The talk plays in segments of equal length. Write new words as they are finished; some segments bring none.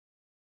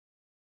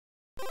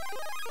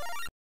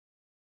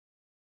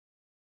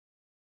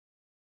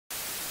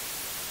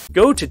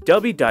Go to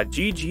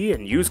w.gg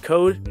and use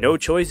code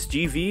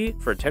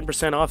NOCHOICEGV for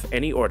 10% off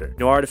any order.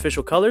 No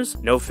artificial colors,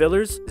 no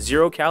fillers,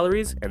 0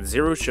 calories, and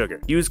 0 sugar.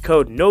 Use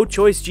code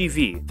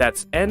NOCHOICEGV,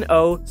 that's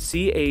NOCHOICEGV,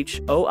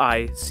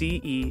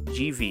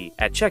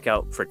 at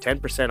checkout for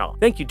 10% off.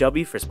 Thank you,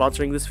 W, for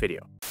sponsoring this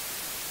video.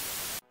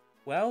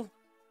 Well,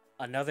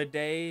 another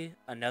day,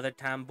 another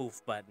time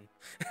boof button.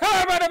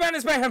 Hello, everybody, man,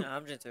 it's Mayhem.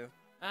 I'm Jintu.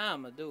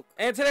 I'm a Duke.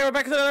 And today we're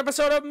back to another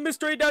episode of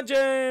Mystery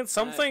Dungeon.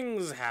 Some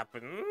things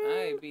happen.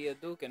 I be a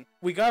Dukin.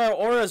 We got our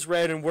auras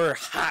red and we're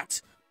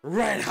hot.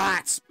 Red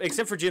hot.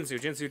 Except for Jinsu.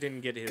 Jinsu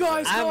didn't get his.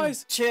 Guys, I'm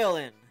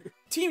chilling.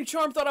 Team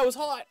Charm thought I was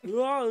hot.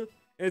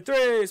 And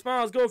 3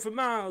 smiles go for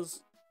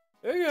miles.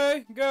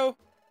 Okay, go.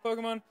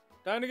 Pokemon,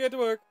 time to get to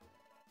work.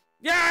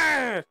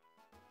 Yeah!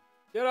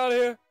 Get out of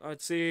here.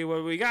 Let's see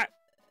what we got.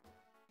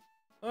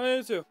 I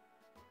need to.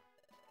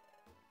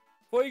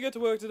 Before you get to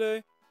work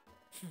today,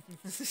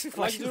 I'd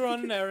like you to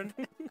run an errand.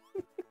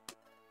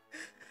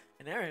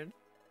 An errand?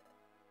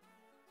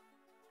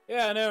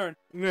 Yeah, an errand.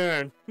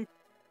 Man.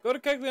 Go to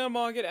Kecleon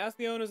Market, ask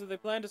the owners if they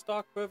plan to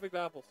stock perfect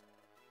apples.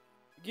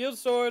 The guild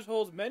storage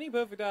holds many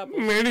perfect apples.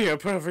 Many a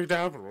perfect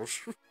apples.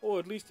 Or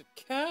at least it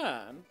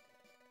can.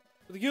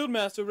 But the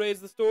guildmaster raids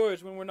the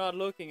storage when we're not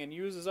looking and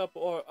uses up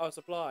our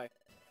supply.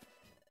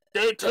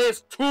 They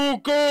taste too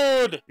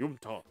good!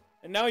 Yumta.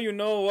 And now you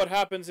know what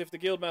happens if the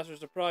guildmaster is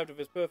deprived of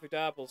his perfect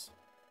apples.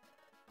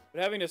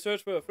 But having to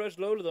search for a fresh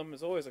load of them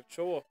is always a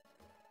chore.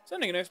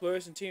 Sending an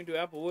exploration team to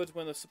Apple Woods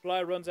when the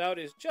supply runs out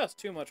is just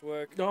too much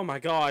work. Oh my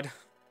god.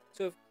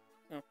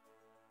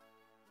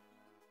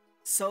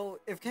 So,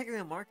 if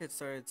Kecleon Market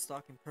started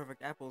stocking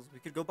perfect apples, we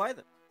could go buy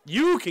them.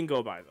 You can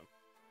go buy them.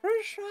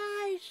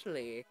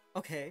 Precisely.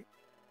 Okay.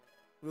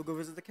 We'll go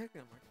visit the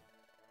Kecleon Market.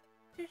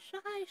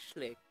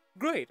 Precisely.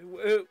 Great.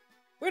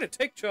 Way to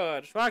take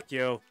charge. Fuck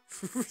you.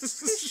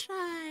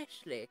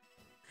 Precisely.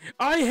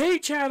 I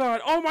hate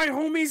chat-art. All my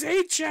homies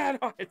hate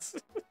chat-arts.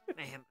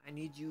 Ma'am, I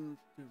need you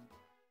to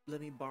let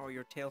me borrow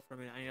your tail for a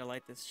minute. I need to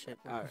light this shit.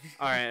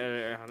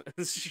 Alright.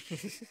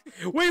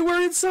 Wait,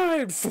 we're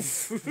inside.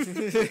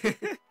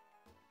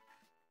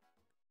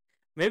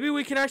 Maybe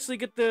we can actually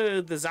get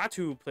the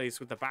Zatu place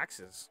with the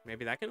boxes.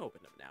 Maybe that can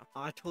open them now.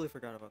 Oh, I totally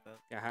forgot about that.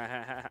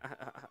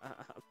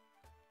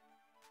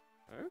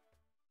 Huh?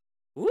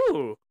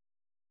 Ooh.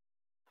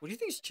 What do you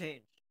think's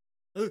changed?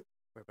 We're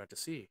about to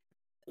see.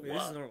 Wait,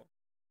 this is normal.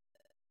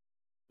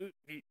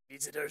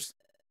 Visitors.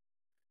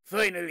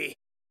 Finally.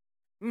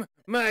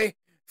 My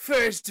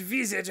first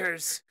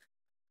visitors.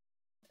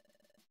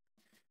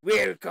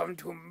 Welcome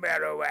to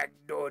Marowak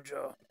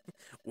Dojo.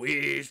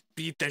 We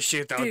beat the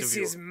shit out of you. This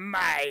is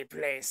my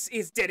place.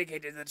 It's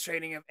dedicated to the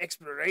training of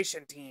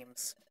exploration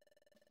teams.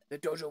 The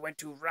dojo went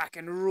to rack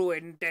and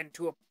ruin, then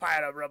to a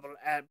pile of rubble,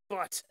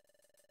 but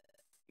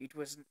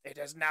it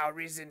has now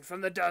risen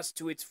from the dust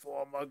to its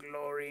former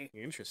glory.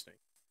 Interesting.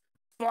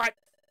 But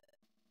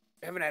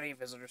I haven't had any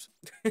visitors.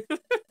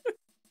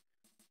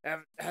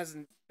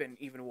 Hasn't been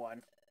even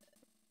one.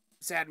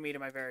 Sad me to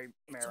my very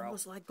marrow. It's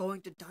almost like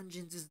going to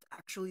dungeons is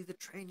actually the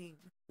training.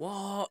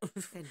 What?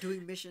 And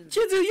doing missions.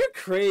 Jinzu, you're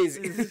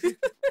crazy.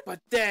 But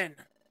then,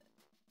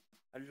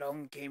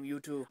 along came you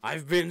two.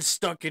 I've been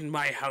stuck in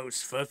my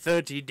house for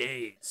 30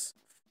 days.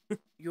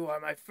 You are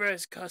my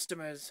first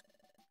customers.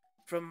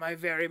 From my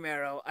very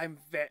marrow, I'm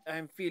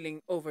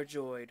feeling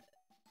overjoyed.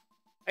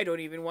 I don't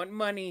even want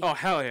money. Oh,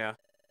 hell yeah.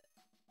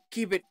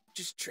 Keep it.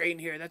 Just train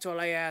here. That's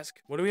all I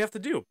ask. What do we have to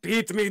do?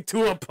 Beat me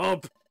to a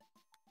pub.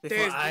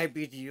 Before I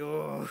beat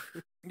you.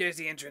 There's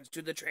the entrance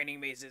to the training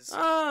mazes.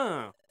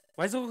 Ah.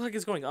 Why does it look like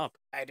it's going up?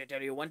 I had to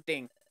tell you one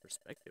thing.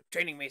 Perspective.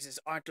 Training mazes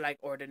aren't like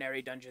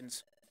ordinary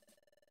dungeons.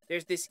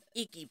 There's this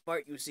icky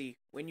part you see.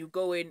 When you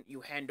go in,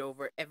 you hand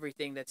over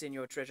everything that's in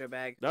your treasure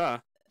bag.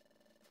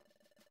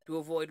 To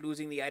avoid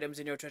losing the items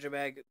in your treasure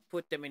bag,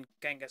 put them in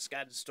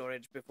Kangaskhan's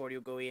storage before you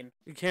go in.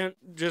 You can't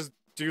just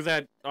do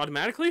that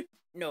automatically?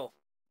 No.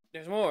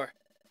 There's more.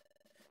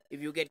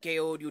 If you get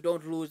KO'd, you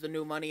don't lose the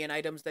new money and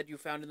items that you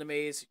found in the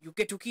maze. You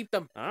get to keep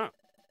them. Ah.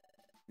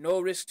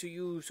 No risk to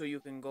you, so you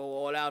can go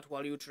all out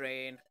while you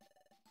train.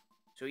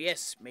 So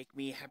yes, make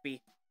me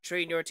happy.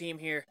 Train your team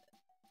here.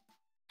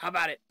 How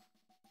about it?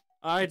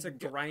 It's a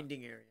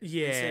grinding area.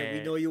 Yeah. They said,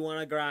 we know you want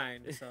to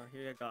grind, so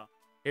here you go.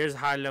 Here's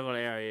high-level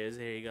areas.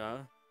 Here you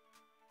go.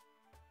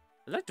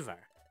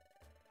 Electivire.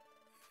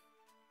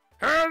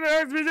 Hey, the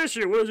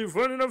expedition! Was it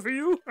fun enough for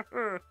you?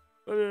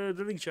 The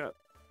link shop.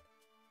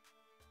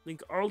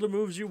 Link all the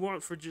moves you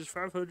want for just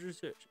 500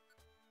 search.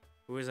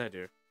 Who is that,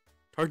 dude?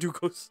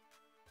 Tarducos.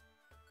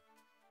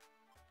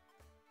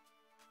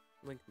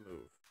 Link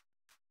move.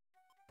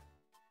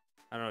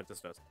 I don't know what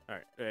this does.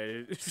 Alright.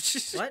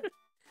 What?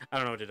 I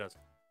don't know what it does.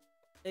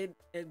 It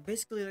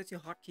basically lets you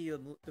hotkey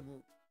the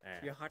move.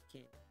 Your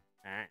hotkey.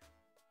 Alright.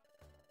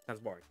 Sounds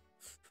boring.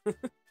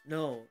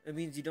 No, it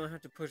means you don't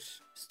have to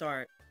push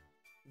start,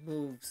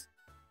 moves,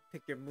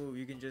 pick your move.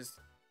 You can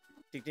just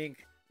ding.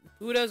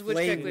 Who does which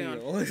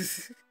Kecleon?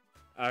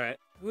 Alright.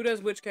 Who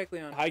does which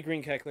Kecleon? Hi,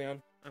 Green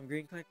Kecleon. I'm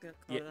green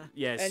Kecleon.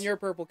 Yes. And you're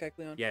purple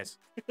Kecleon. Yes.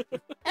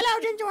 Hello,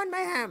 Jinju and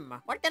Mayhem.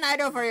 What can I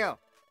do for you?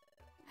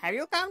 Have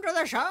you come to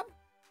the shop?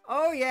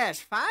 Oh yes,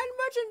 fine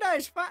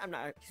merchandise. Fine. I'm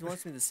not. He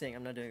wants me to sing.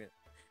 I'm not doing it.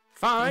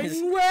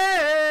 Fine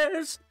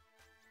wares.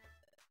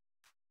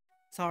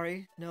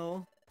 Sorry,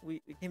 no.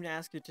 We came to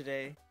ask you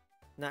today,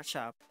 not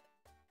shop.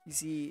 You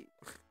see,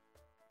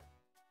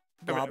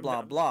 blah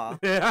blah blah.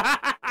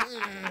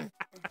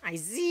 I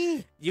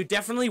see. You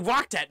definitely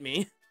walked at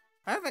me.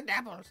 Perfect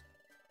apples.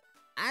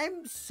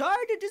 I'm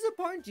sorry to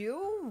disappoint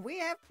you. We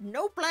have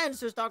no plans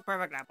to stock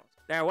perfect apples.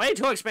 They're way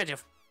too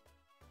expensive.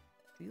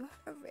 Do you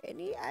have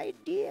any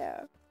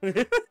idea?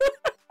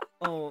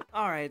 Oh,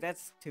 alright,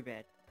 that's too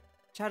bad.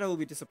 Shadow will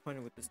be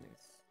disappointed with this news.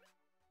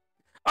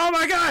 Oh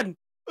my god!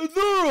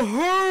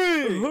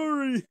 Hurry!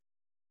 Hurry!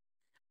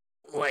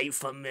 Wait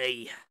for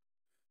me.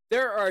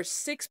 There are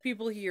 6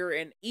 people here,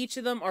 and each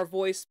of them are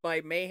voiced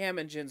by Mayhem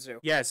and Jinzu.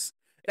 Yes.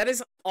 That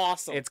is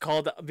awesome. It's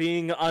called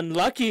being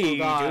unlucky,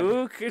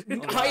 Duke.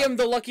 I am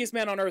the luckiest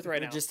man on earth right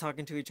We're now. just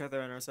talking to each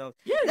other and ourselves.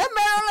 Yes. The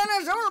Marilyn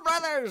Azul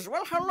brothers!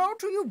 Well, hello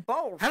to you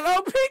both!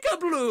 Hello,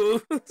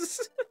 Peekaboo!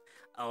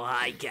 Oh,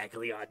 hi,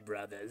 Macleod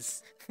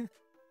brothers.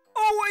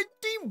 Oh, and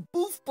Team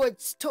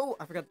BoofBuuts too!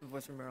 I forgot the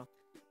voice from Meryl.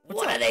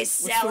 What are they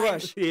selling?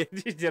 What's the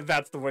rush? Yeah,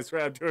 that's the voice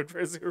I'm doing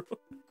for Zero.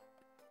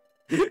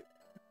 You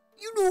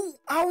know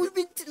how we've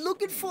been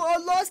looking for a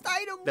lost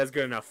item? That's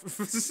good enough.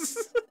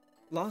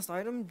 Lost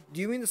item? Do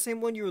you mean the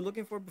same one you were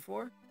looking for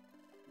before?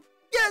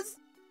 Yes!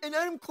 An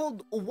item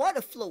called a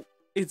water float.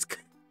 It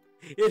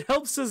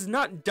helps us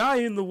not die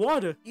in the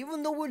water.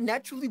 Even though we're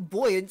naturally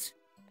buoyant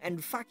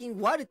and fucking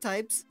water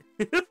types,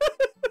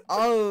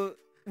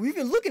 we've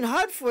been looking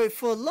hard for it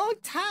for a long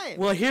time.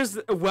 Well,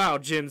 wow,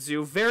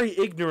 Jinzu, very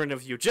ignorant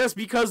of you. Just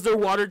because they're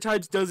water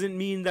types doesn't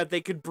mean that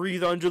they could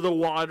breathe under the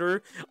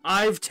water.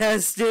 I've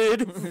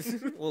tested.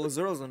 Well,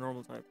 Azuro's a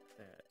normal type.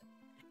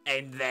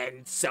 And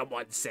then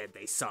someone said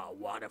they saw a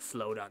water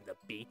float on the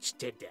beach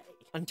today.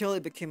 Until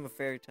it became a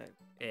fairy type.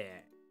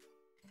 Yeah.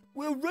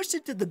 We're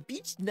rushing to the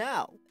beach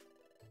now.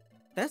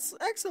 That's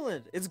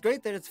excellent. It's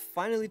great that it's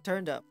finally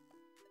turned up.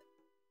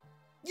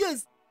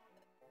 Yes.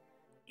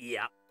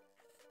 Yeah.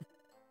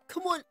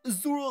 Come on,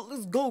 Azura,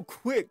 let's go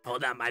quick.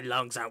 Hold on, my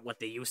lungs aren't what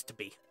they used to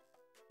be.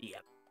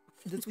 Yep.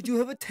 That's what you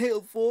have a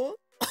tail for?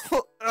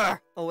 Oh,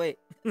 wait.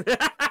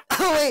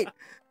 Oh, wait.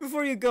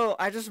 Before you go,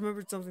 I just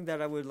remembered something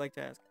that I would like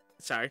to ask.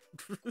 Sorry.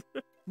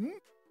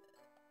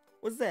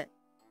 What's that?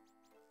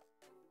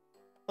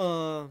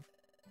 I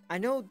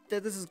know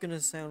that this is gonna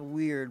sound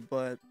weird,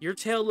 but... Your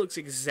tail looks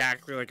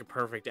exactly like a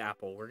perfect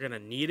apple. We're gonna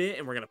knead it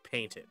and we're gonna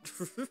paint it.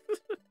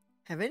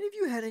 Have any of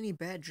you had any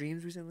bad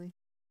dreams recently?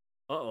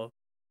 Uh-oh.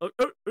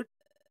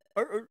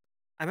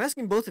 I'm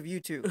asking both of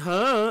you, too.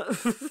 Huh?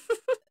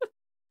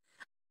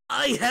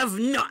 I have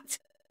not.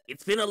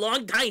 It's been a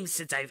long time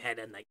since I've had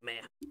a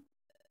nightmare.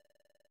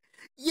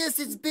 Yes,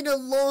 it's been a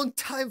long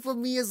time for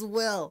me as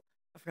well.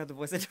 I forgot the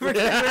voice. I just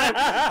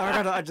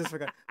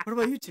forgot. What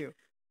about you two?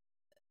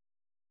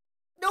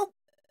 Nope.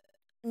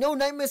 No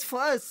nightmares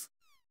for us.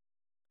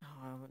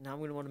 Oh, now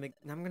I'm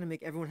gonna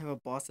make everyone have a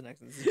Boston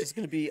accent. This is just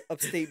gonna be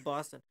upstate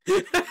Boston.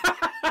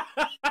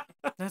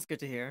 That's good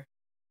to hear.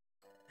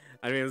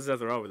 I mean, there's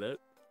nothing wrong with it.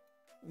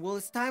 Well,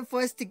 it's time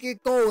for us to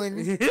get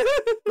going.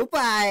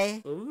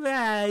 Goodbye.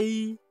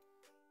 Bye.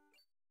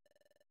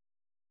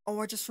 Oh,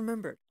 I just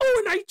remembered.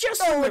 Oh, and I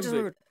just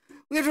remembered.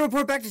 We have to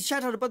report back to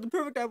Chatham about the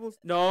perfect apples.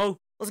 No.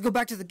 Let's go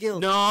back to the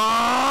guild.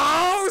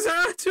 No,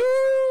 Zatu!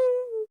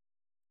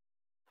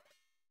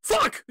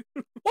 Fuck!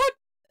 What?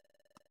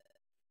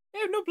 They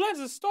have no plans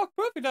to stock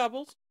perfect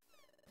apples.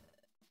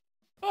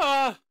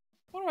 What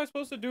am I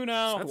supposed to do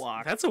now?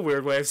 That's a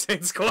weird way of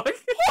saying squawk.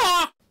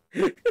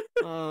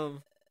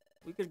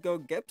 We could go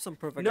get some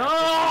perfect No!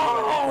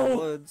 apples in the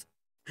woods.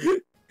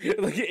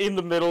 Like in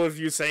the middle of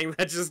you saying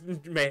that, just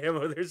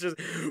mayhem. There's just.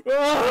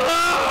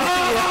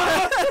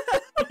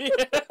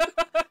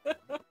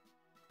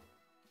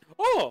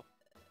 Oh!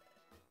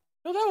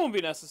 No, that won't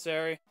be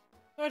necessary.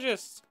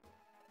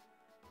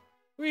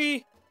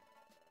 We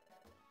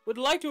would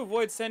like to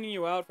avoid sending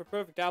you out for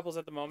perfect apples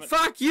at the moment.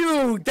 Fuck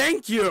you!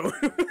 Thank you!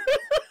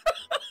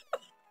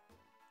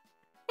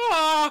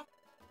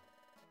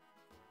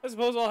 I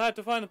suppose I'll have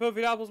to find the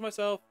perfect apples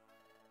myself.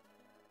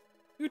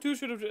 You two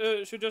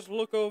should just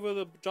look over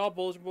the job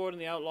bulletin board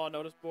and the outlaw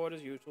notice board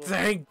as usual.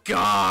 Thank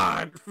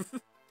God!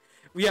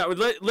 Yeah,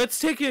 let's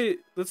take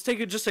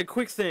just a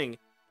quick thing.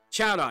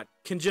 Chowdot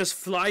can just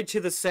fly to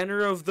the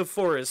center of the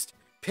forest,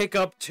 pick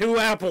up 2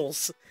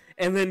 apples,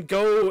 and then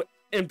go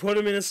and put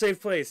them in a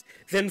safe place.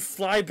 Then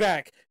fly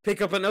back,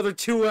 pick up another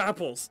 2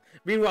 apples.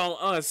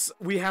 Meanwhile,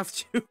 we have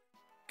to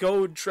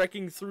go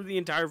trekking through the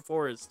entire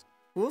forest.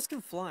 Who else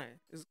can fly?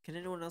 Can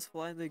anyone else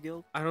fly in the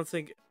guild? I don't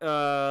think. Do we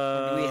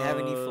have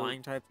any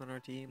flying types on our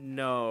team?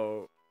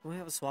 No. Do we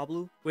have a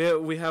Swablu?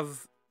 We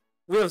have.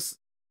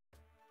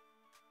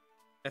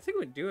 I think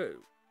we do it.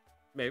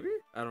 Maybe?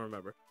 I don't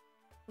remember.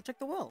 We'll check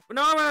the well.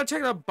 No, I'm gonna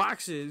check the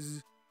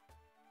boxes.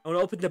 I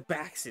wanna open the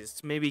boxes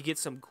to maybe get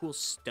some cool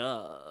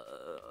stuff.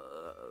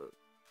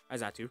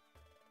 How's that, too?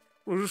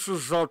 Well, this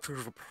is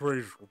Zatu's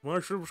appraisal. My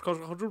service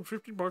costs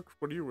 $150.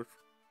 What do you wish?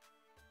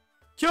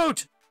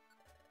 Cute!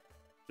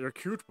 You're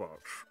cute,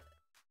 box.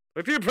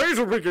 Let the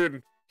appraisal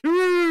begin.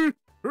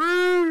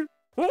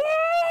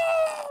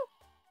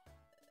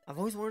 I've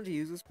always wanted to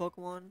use this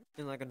Pokemon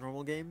in like a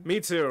normal game. Me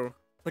too.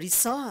 But he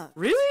sucks.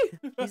 Really?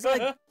 He's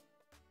like,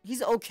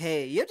 he's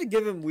okay. You have to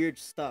give him weird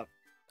stuff.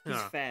 He's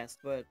Yeah. fast,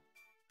 but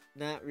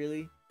not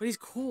really. But he's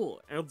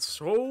cool. And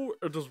so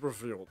it is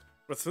revealed.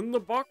 Within the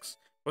box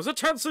was a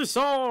Chansey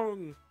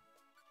song.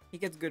 He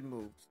gets good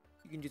moves.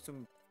 You can do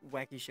some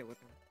wacky shit with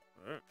him.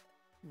 Alright.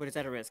 But it's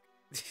at a risk.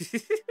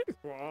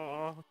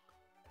 Quah.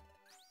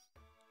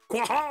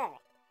 Quah!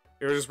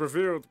 It is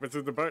revealed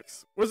within the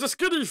box was a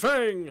skinny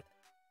thing.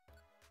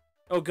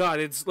 Oh god,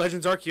 it's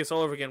Legends Arceus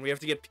all over again. We have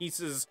to get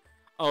pieces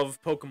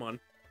of Pokemon.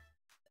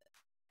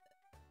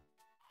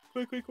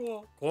 Quick,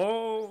 quah.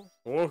 Quah.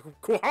 Quah.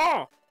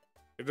 Quah.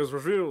 It is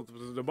revealed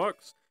within the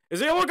box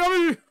is a yellow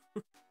gummy.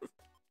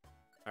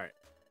 Alright.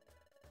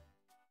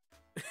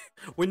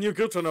 When you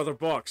get another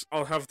box,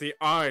 I'll have the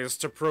eyes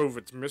to prove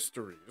its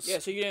mysteries. Yeah,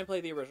 so you didn't play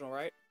the original,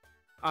 right?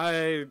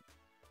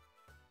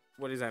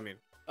 What does that mean?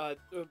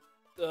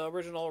 The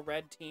original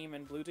red team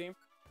and blue team?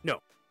 No.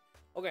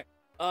 Okay.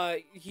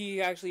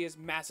 He actually is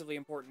massively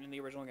important in the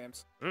original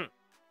games. Mm.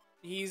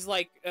 He's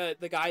like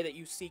the guy that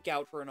you seek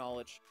out for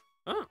knowledge.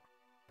 Oh.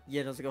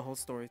 Yeah, there's like a whole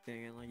story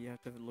thing, and like you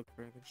have to look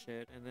for him and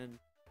shit. And then,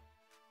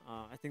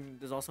 I think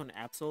there's also an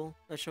Absol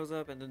that shows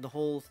up, and then the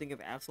whole thing of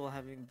Absol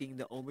being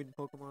the Omen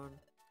Pokemon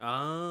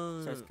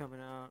starts coming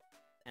out,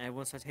 and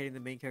everyone starts hating the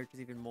main characters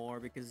even more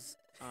because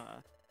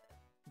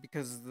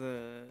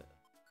the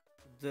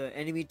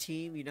enemy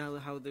team, you know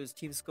how there's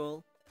Team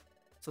Skull,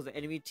 so the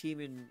enemy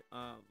team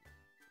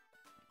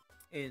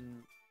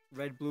in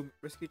Red Blue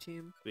Rescue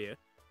Team, Yeah.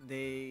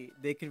 they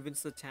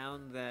convince the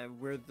town that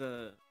we're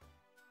the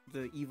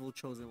evil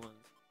chosen ones.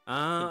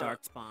 Ah. The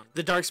Darkspawn.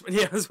 The Darkspawn.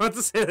 Yeah, I was about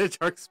to say the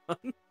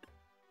Darkspawn.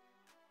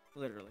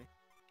 Literally.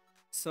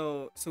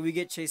 So we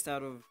get chased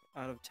out of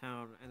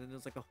town, and then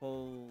there's like a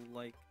whole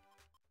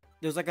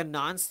there's like a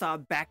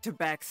non-stop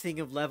back-to-back thing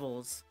of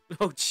levels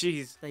Oh,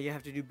 jeez. that you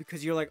have to do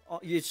because you're like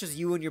it's just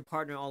you and your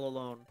partner all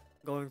alone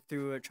going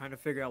through it, trying to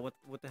figure out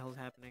what the hell's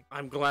happening.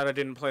 I'm glad I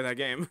didn't play that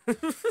game.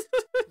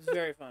 It's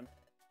very fun.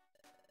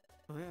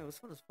 Oh yeah, it was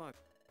fun as fuck.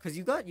 Cause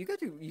you got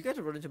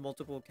to run into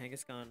multiple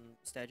Kangaskhan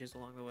statues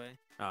along the way,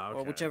 Oh,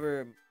 okay.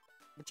 or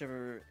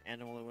whichever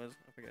animal it was.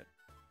 I forget.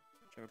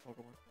 Whichever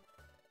Pokemon.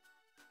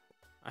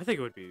 I think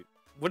it would be.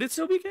 Would it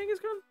still be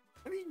Kangaskhan?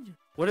 I mean,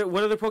 What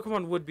other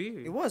Pokemon would be?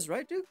 it was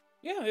right, dude.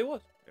 Yeah, it was.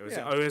 It was,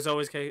 yeah. Oh, it was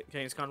always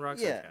Kangaskhan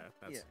rocks? Yeah, Okay,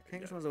 that's yeah.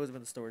 good. Kangaskhan's always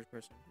been the storage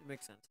person. It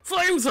makes sense.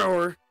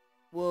 Flamethrower!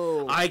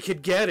 Whoa. I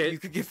could get You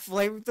it. could get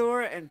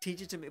flamethrower and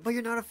teach it to me, but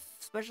you're not a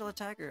special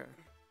attacker.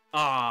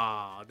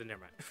 Ah, then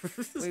never mind.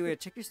 Wait,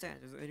 check your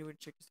stats. Is there any way to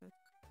check your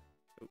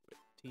stats?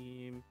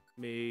 Team,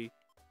 me,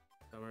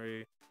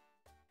 summary,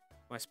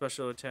 my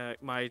special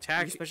attack, my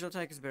attack. Your special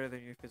attack is better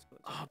than your physical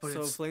attack. Oh, but so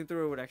it's-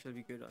 flamethrower would actually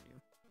be good on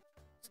you.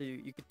 So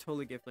you could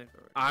totally get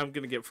flamethrower. I'm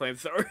gonna get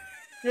flamethrower.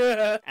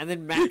 And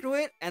then macro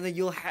it, and then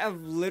you'll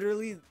have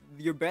literally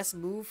your best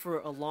move for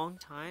a long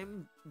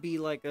time be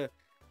like a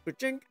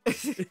chink.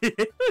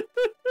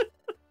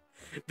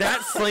 That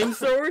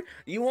flamethrower,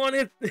 you want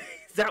it?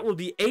 That will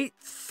be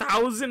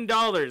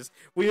 $8,000.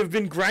 We have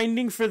been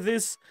grinding for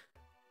this.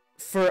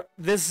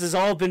 This has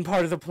all been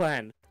part of the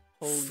plan.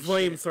 Holy shit.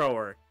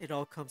 Flamethrower. It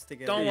all comes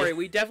together. Don't worry,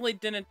 we definitely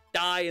didn't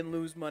die and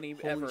lose money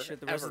Holy ever. shit,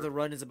 the rest of the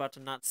run is about to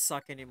not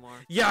suck anymore.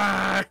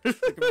 Yeah. You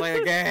can play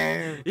a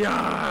game.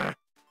 Yeah.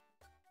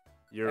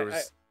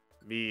 Yours,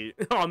 me.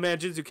 Oh man,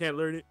 Jinzu can't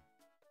learn it.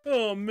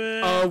 Oh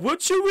man.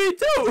 What should we You're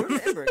do?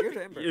 to Ember. You're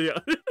to Ember. Yeah.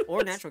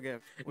 Or natural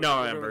gift. No,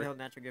 Whatever Ember. the hell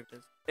natural gift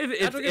is.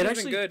 Natural gift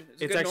has been good.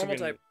 It's a good actually normal been,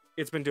 type.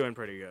 It's been doing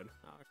pretty good.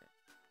 Oh,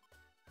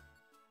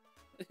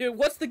 okay.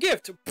 What's the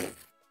gift?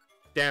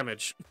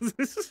 Damage.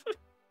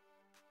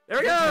 There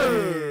we go.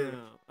 Yeah.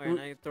 Alright,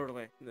 now you throw it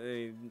away.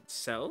 They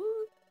sell?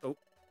 Oh,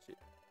 shit.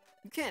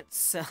 You can't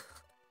sell.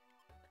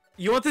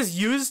 You want this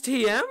used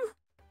TM?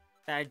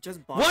 I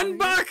just bought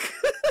 $1.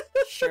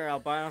 Sure, I'll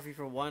buy it off you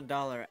for $1,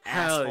 Hell,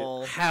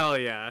 asshole. hell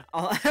yeah.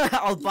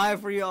 I'll buy it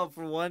for you all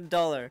for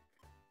 $1.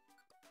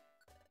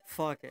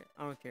 Fuck it,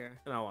 I don't care.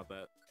 And I want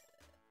that.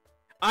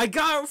 I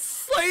got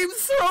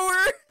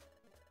flamethrower.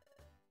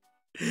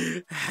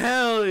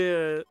 Hell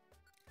yeah.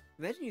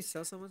 Imagine you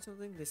sell someone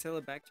something, they sell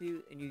it back to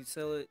you, and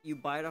you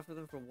buy it off of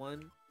them for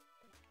one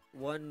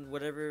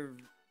whatever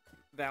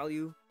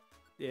value,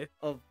 Yeah.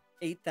 of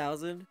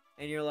 8,000,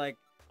 and you're like,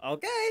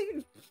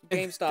 okay,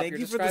 GameStop. thank You're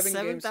you for the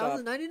describing GameStop.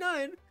 And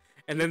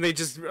 $7,099. then they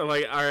just are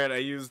like, all right, I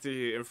used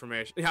the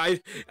information. I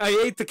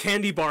ate the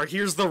candy bar.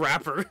 Here's the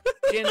wrapper.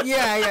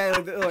 Yeah,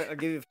 I'll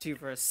give you 2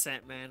 for a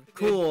cent, man.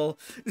 Cool.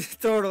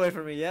 Throw it away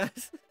from me,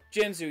 yes.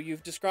 Jinzu,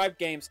 you've described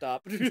GameStop.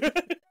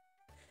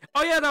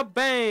 Oh yeah, the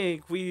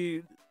bank.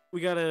 We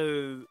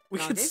gotta. We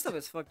Nah, can. GameStop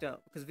is fucked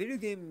up because video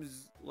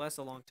games last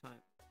a long time,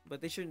 but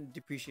they shouldn't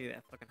depreciate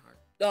that fucking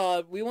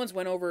hard. We once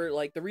went over,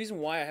 like, the reason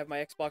why I have my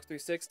Xbox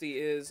 360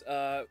 is,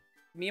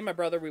 me and my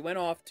brother, we went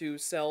off to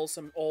sell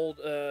some old,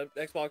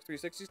 Xbox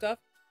 360 stuff,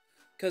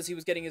 because he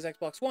was getting his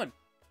Xbox One.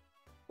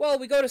 Well,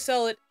 we go to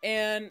sell it,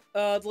 and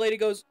the lady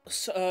goes,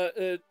 or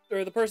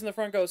the person in the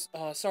front goes,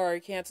 "Oh, sorry,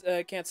 can't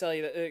sell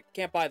you,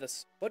 can't buy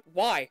this." What?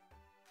 Why?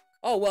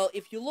 Oh, well,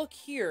 if you look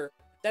here,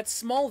 that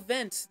small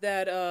vent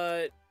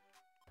that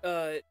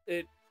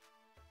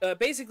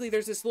basically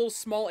there's this little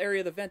small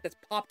area of the vent that's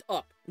popped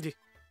up.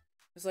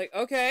 It's like,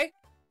 okay,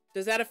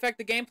 does that affect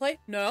the gameplay?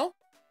 No.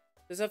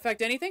 Does it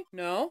affect anything?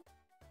 No.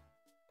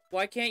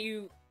 Why can't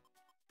you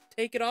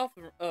take it off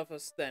of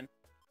us then?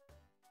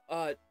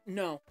 No.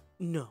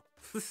 No.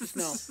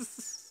 No.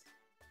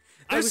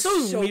 They're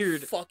so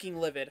weird. Fucking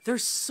livid. They're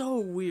so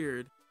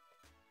weird.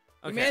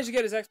 He Okay. managed to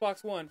get his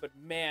Xbox One, but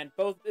man,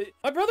 both...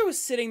 my brother was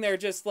sitting there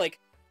just like...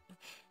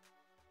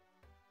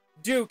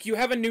 Duke, you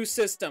have a new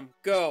system.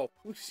 Go.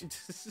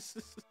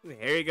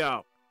 Here you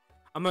go.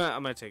 I'm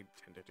gonna take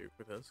 10 to Duke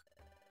with this.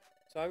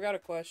 So I've got a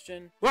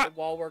question. What?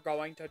 While we're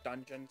going to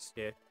dungeons.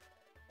 Yeah.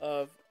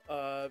 Of,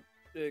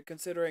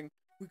 considering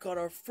we got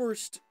our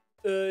first,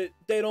 they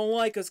don't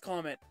like us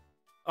comment.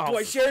 Oh, Do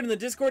I share it in the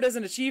Discord as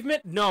an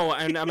achievement? No,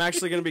 and I'm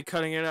actually gonna be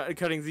cutting it out,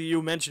 cutting the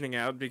you mentioning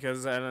out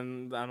because I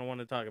don't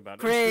want to talk about it.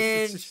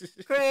 Cringe!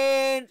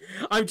 Cringe!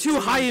 I'm too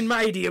high and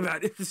mighty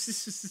about it.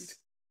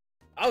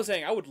 I was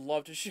saying I would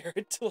love to share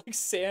it to like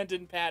Sand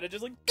and Pat and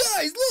just like,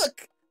 guys,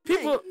 look!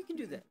 People, Yeah, you can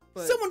do that.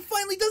 But... Someone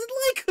finally doesn't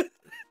like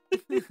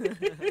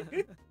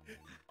it!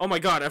 Oh my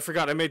god, I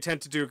forgot. I made 10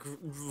 to Duke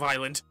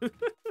violent.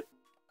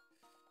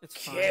 It's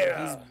fine.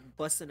 Yeah. He's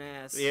busting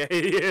ass. Yeah,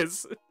 he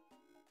is.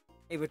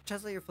 Hey, but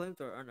test out your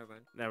flamethrower. Oh, never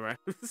mind. Never mind.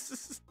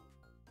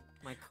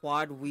 My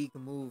quad weak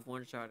move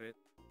one-shotted.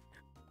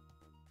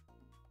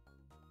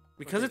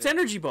 Because it's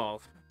energy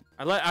ball.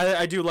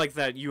 I do like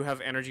that you have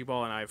energy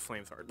ball and I have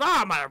flamethrower.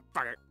 Ah,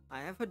 motherfucker!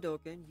 I have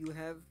Hadoken. You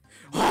have.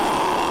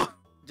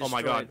 Oh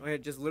my god.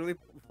 Wait, just literally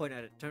point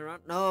at it. Turn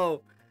around.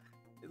 No!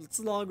 It's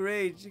long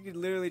range. You can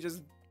literally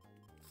just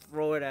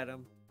throw it at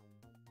him.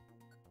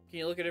 Can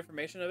you look at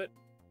information of it?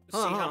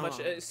 Huh,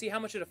 See how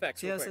much it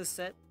affects. See real how it quick. says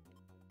set?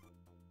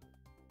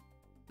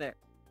 There.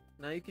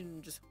 Now you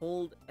can just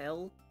hold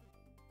L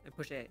and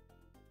push A.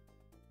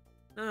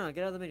 No,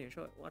 get out of the menu.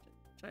 Show it. Watch it.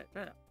 Try it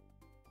out.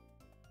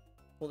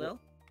 Hold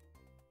L.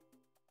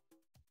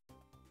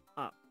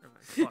 Oh, never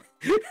mind. Fuck.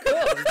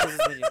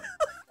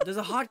 There's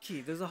a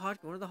hotkey.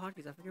 One of the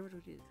hotkeys. I forget what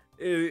it is.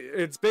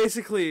 It's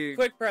basically...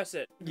 Quick press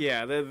it.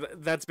 Yeah,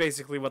 that's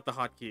basically what the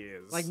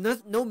hotkey is. Like,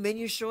 no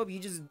menus show up. You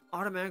just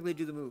automatically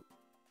do the move.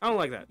 I don't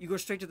like that. You go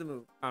straight to the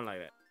move. I don't like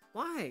that.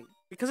 Why?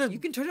 Because you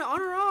can turn it on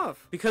or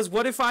off. Because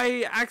what if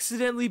I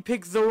accidentally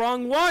pick the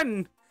wrong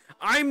one?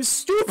 I'm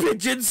stupid,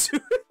 Jinsu.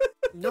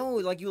 No,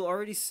 like you'll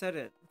already set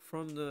it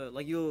from the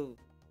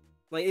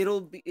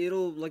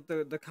it'll like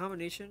the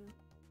combination,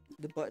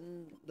 the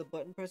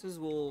button presses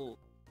will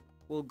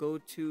go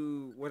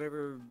to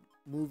whatever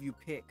move you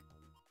pick.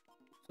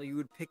 So you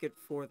would pick it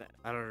for that.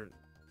 I don't.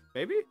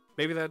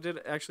 Maybe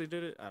that actually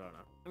did it. I don't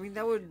know. I mean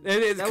that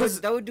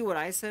would do what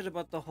I said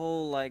about the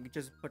whole like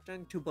just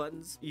putting 2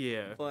 buttons.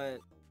 Yeah. But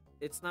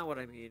it's not what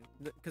I mean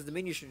because the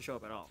menu shouldn't show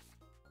up at all.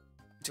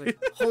 Like,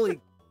 holy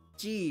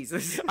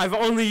jeez. I've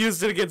only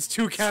used it against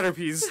 2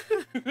 Caterpies.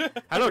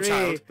 Hello, 3.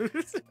 child.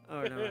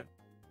 Oh no.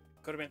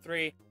 Could have been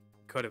 3.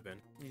 Could have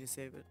been. You just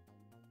save it.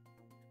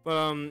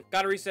 But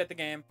Gotta reset the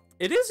game.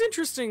 it is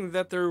interesting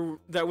that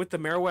with the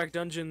Marowak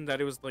dungeon that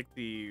it was like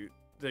the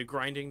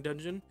grinding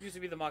dungeon. Used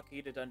to be the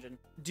Makita dungeon.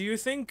 Do you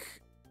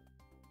think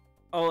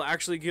I'll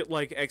actually get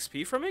like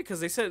XP from it? Because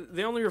they said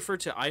they only referred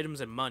to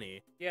items and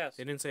money. Yes.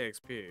 They didn't say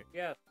XP.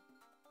 Yes.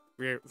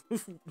 Weird.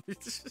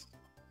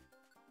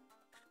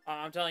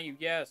 I'm telling you,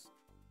 yes.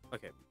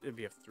 Okay, it'd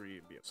be F3,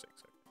 it'd be F6.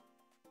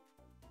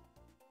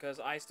 Because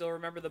I still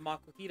remember the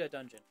Makuhita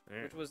dungeon,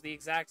 Yeah. which was the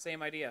exact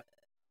same idea.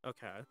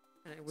 Okay.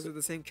 Was it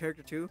the same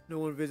character too? No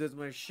one visits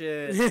my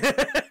shit.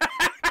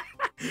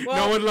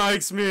 No one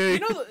likes me. You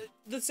know,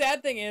 the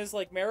sad thing is,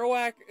 like,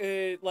 Marowak,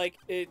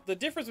 the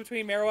difference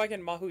between Marowak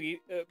and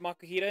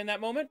Makuhita in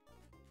that moment,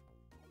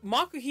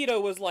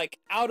 Makuhita was, like,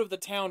 out of the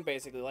town,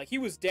 basically. Like, he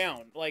was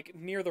down, like,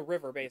 near the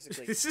river,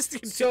 basically.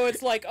 So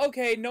it's like,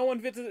 okay, no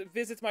one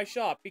visits my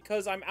shop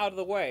because I'm out of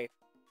the way.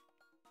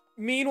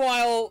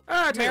 Meanwhile,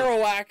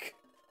 Marowak's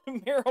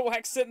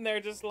sitting there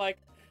just like,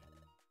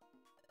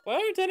 why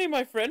aren't any of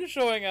my friends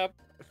showing up?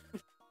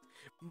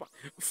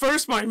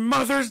 First my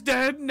mother's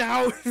dead,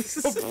 now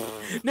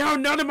now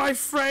none of my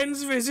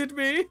friends visit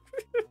me.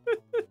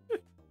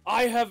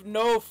 I have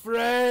no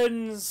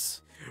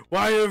friends.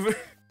 Why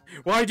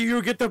do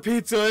you get the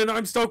pizza and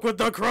I'm stuck with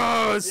the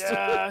crust?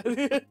 Yeah.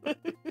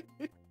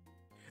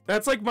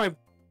 That's like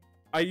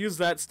I use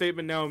that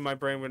statement now in my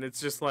brain when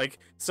it's just like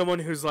someone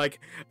who's like,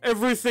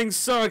 everything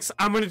sucks,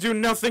 I'm gonna do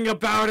nothing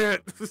about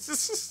it.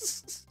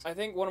 I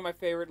think one of my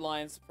favorite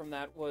lines from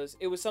that was,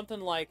 it was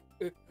something like,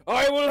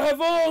 I will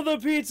have all the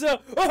pizza!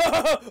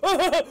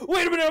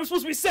 Wait a minute, I'm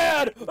supposed to be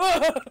sad!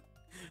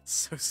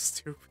 So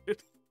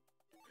stupid.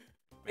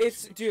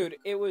 Dude,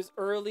 it was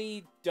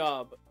early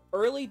dub.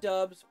 Early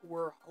dubs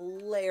were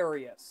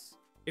hilarious.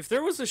 If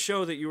there was a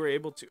show that you were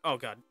able to... Oh,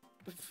 God.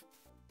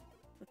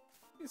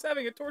 He's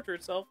having it torture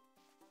itself.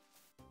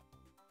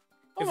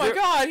 Oh my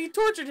god, he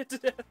tortured it to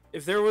death.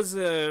 If there was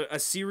a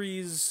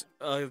series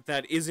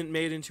that isn't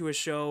made into a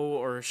show,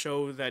 or a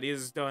show that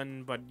is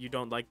done but you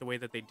don't like the way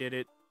that they did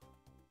it,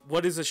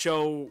 what is a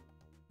show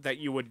that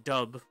you would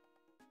dub?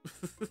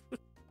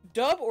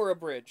 Dub or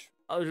abridge?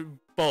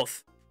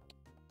 Both.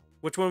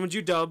 Which one would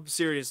you dub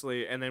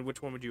seriously, and then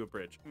which one would you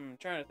abridge?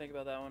 Trying to think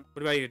about that one.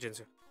 What about you,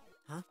 Jinsu?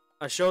 Huh?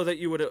 A show that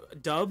you would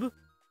dub,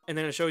 and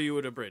then a show you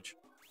would abridge.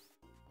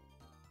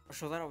 A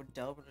show that I would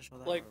dub and a show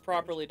that Like,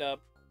 properly dub.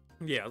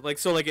 Yeah, like,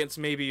 so, like, it's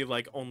maybe,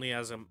 like, only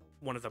as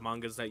one of the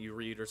mangas that you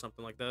read or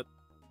something like that.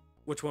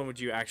 Which one would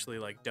you actually,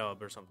 like,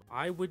 dub or something?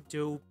 I would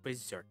do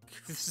Berserk.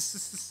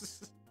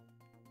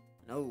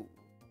 No.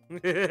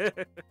 Why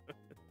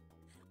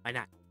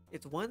not?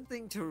 It's one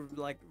thing to,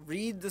 like,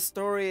 read the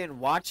story and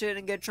watch it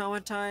and get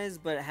traumatized,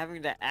 but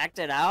having to act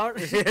it out?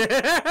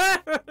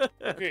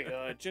 Okay,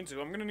 Jinsu,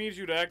 I'm gonna need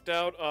you to act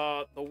out,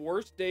 the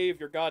worst day of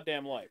your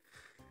goddamn life.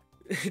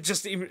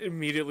 Just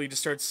immediately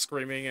just starts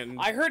screaming and...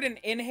 I heard an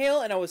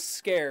inhale and I was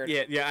scared.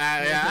 Yeah.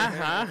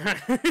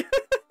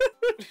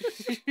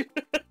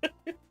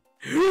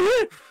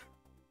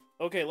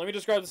 Okay, let me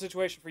describe the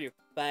situation for you.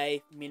 5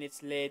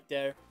 minutes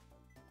later.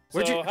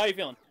 Where'd So, you- how you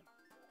feeling?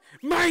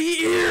 My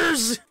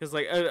ears! Because,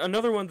 like,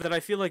 another one that I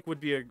feel like would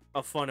be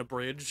a fun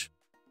abridge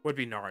would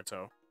be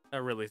Naruto. I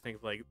really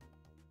think, like,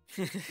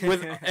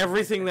 with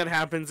everything that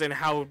happens and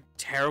how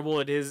terrible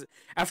it is,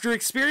 after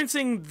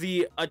experiencing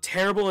the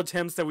terrible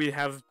attempts that we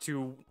have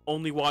to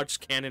only watch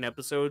canon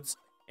episodes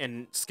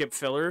and skip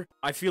filler,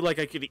 I feel like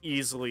I could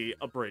easily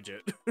abridge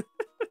it.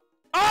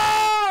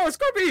 Oh,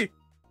 Scorpy!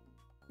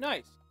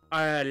 Nice.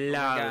 I Oh my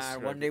love God,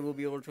 Scorpy. one day we'll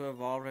be able to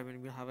evolve him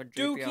and we'll have a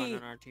Dookie. Drapion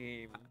on our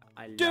team.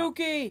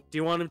 Dookie! Do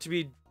you want him to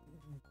be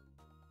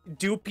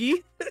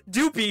Doopy?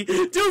 Doopy!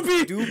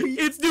 Doopy! Doopy?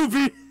 It's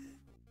Doopy!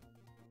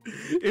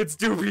 It's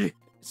Doopy!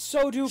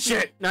 So doopy.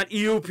 Shit, not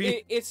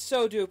EOP. It's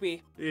so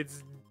doopy.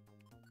 It's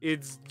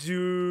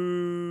Doopy.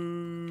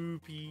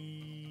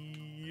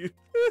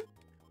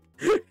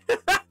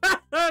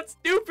 It's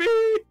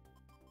Doopy!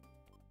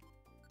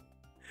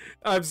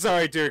 I'm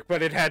sorry, Dirk,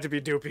 but it had to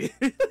be Doopy.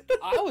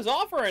 I was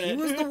offering He it.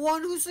 was the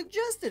one who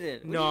suggested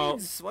it. What do you No.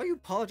 mean? Why are you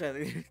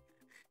apologizing?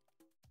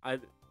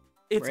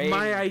 It's Brain.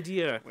 my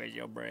idea. Where's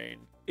your brain?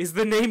 Is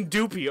the name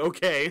Doopy,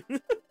 okay?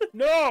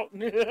 No!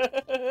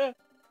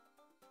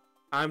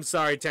 I'm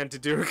sorry,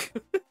 Tentaduke.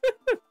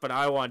 But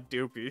I want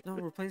Doopy. No,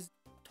 replace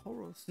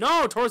Tauros.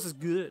 No, Taurus is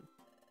good.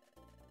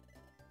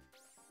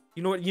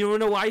 You know what? You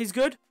know why he's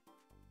good?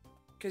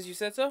 Because you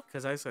said so?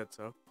 Because I said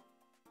so.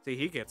 See,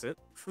 he gets it.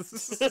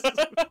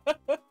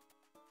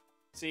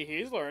 See,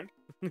 he's learned.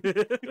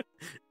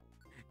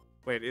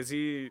 Wait, is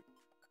he?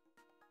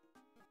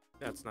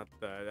 That's not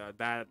the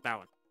that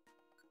one.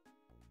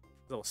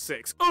 Level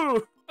 6.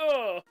 Oh,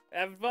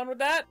 Having fun with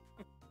that?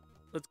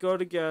 let's go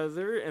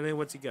together. And then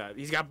what's he got?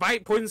 He's got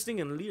Bite, Poison Sting,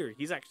 and Leer.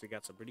 He's actually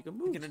got some pretty good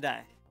You're moves. gonna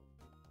die.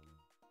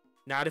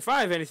 Not if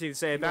I have anything to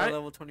say You about are it.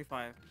 level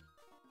 25.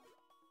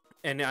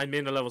 And I'm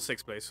in the level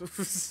 6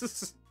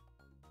 place.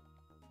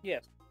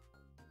 Yes.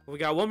 We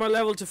got one more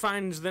level to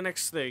find the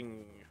next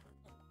thing.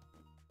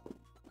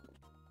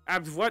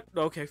 What?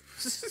 Okay.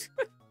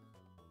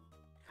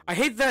 I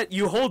hate that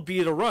you hold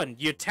B to run.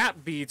 You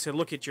tap B to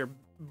look at your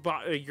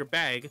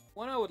bag.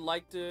 One I would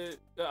like to,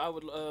 I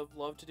would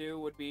love to do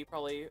would be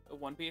probably a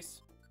One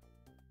Piece.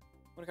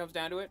 When it comes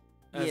down to it.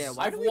 Yeah,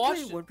 why I've do we play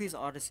watched- One Piece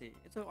Odyssey?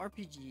 It's an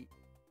RPG.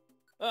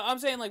 I'm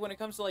saying, like, when it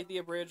comes to, like, the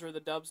abridged or the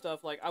dub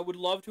stuff, like, I would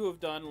love to have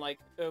done, like,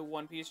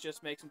 One Piece,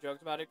 just make some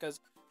jokes about it, because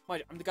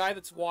I'm the guy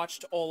that's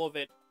watched all of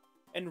it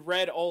and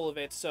read all of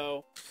it,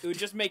 so it would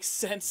just make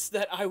sense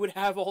that I would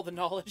have all the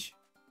knowledge.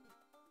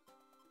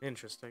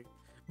 Interesting.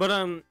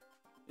 But,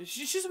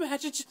 Just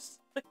imagine just,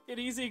 like, an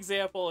easy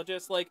example,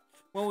 just, like,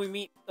 when we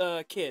meet,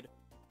 Kid.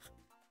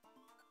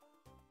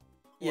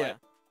 Yeah.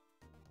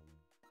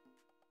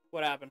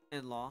 What happened?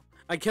 In law.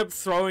 I kept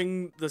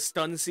throwing the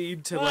stun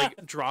seed to,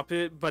 like, drop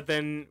it, but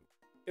then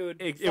It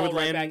would It fall would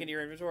right land- back into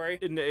your inventory.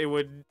 it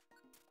would...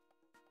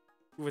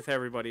 With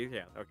everybody.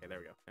 Yeah, okay, there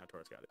we go. Now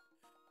Taurus got it.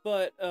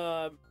 But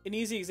an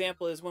easy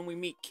example is when we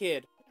meet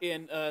Kid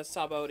in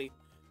Sabaody.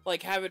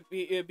 Like, have it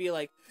be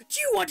like, do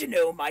you want to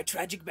know my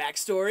tragic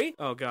backstory?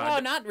 Oh, Oh,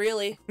 God. not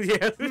really.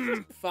 Yeah.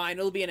 Fine,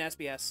 it'll be an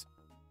SBS.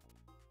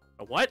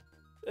 A what?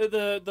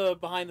 The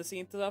behind the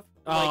scenes stuff,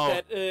 Oh.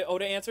 like that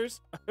Oda answers.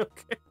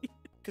 Okay.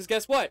 Because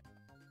guess what?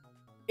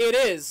 It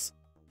is.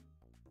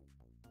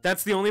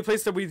 That's the only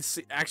place that we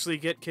actually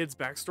get Kid's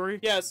backstory?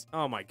 Yes.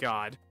 Oh, my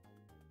God.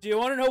 Do you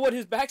want to know what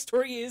his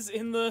backstory is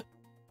in the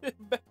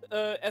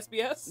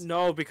SBS?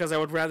 No, because I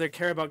would rather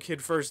care about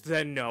Kid first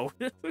than no.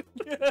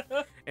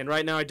 And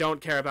right now I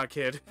don't care about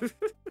Kid.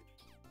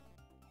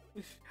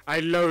 I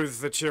loathe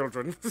the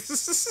children.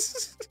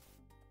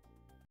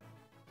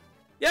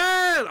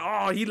 Yeah!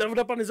 Oh, he leveled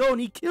up on his own.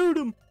 He killed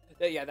him.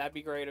 Yeah, that'd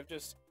be great. Of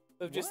just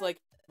like,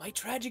 my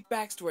tragic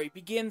backstory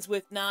begins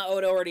with, nah,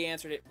 Oda already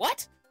answered it.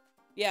 What?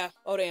 Yeah,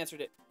 Oda answered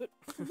it. But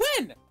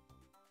when?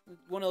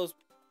 One of those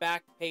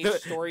back page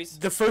stories.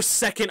 The first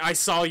second I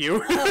saw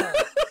you.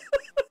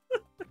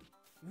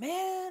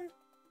 Man.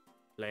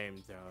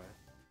 Flamethrower.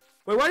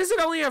 Wait, why does it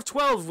only have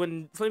 12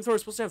 when Flamethrower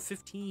is supposed to have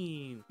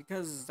 15?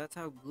 Because that's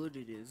how good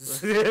it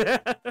is.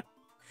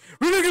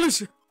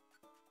 Ridiculous!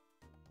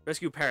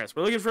 Rescue Paris.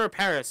 We're looking for a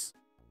Paris.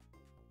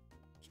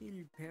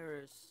 Kill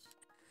Paris.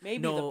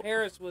 Maybe the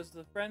Paris was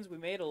the friends we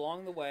made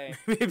along the way.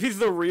 Maybe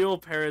the real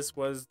Paris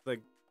was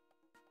the...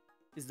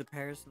 Is the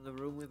Paris in the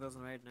room with us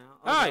right now?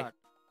 Oh, hi! God.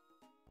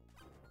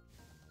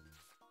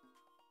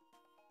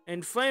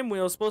 And Flame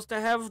Wheel's supposed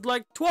to have,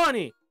 like,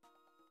 20!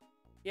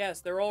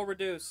 Yes, they're all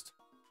reduced.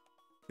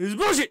 This is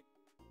bullshit!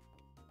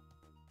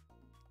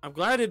 I'm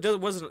glad it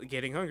wasn't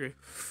getting hungry.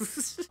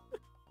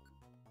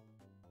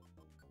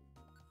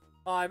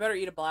 Oh, I better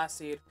eat a blast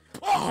seed.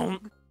 Oh!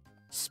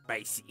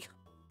 Spicy.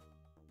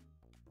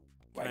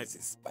 Why is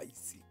it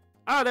spicy?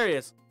 Ah, there he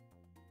is.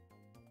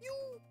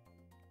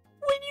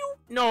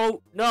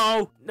 No,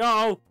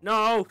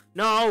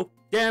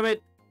 damn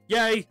it.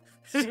 Yay.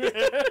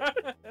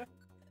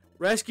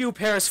 Rescue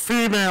Paris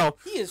female.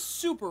 He is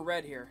super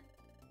red here.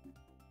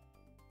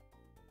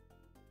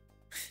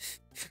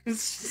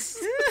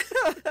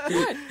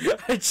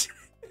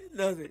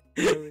 Nothing.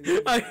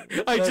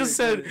 I just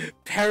said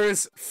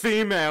Paris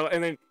female,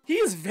 and then he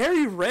is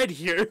very red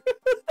here.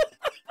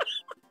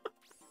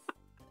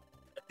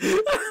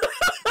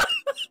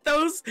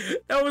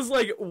 that was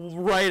like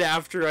right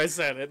after I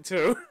said it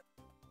too.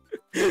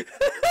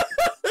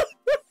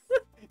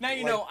 Now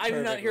you know I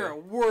did not hear a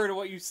word of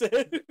what you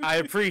said. I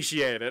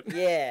appreciate it.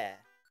 Yeah.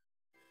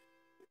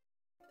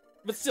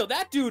 But still,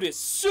 that dude is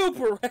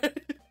super red.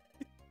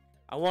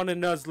 I want a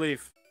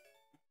Nuzleaf.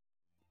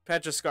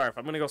 Patch a scarf.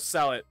 I'm gonna go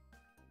sell it.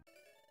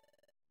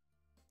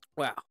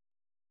 Wow.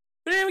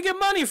 We didn't even get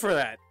money for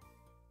that.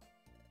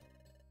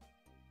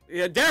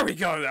 Yeah, there we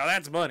go. Now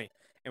that's money.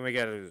 And we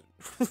gotta...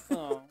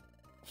 Oh.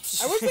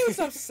 I wish they would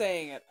stop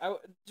saying it.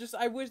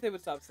 I wish they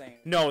would stop saying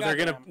it. No,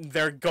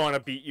 they're gonna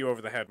beat you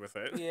over the head with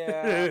it.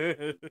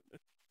 Yeah.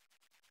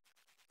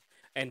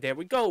 And there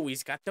we go.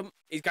 He's got the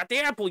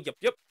apple.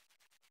 Yep.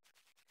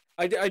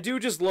 I do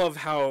just love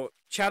how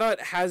Chatot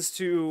has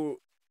to,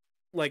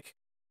 like,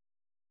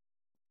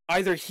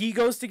 either he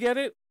goes to get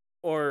it,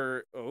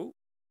 or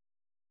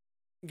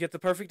get the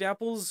perfect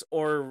apples,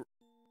 or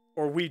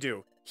we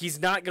do.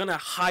 He's not gonna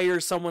hire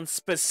someone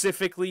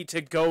specifically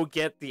to go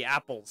get the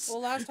apples.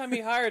 Well, last time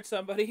he hired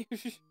somebody,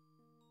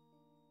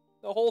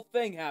 the whole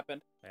thing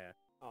happened. Yeah.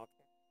 Oh,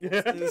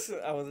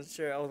 okay. I wasn't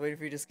sure. I was waiting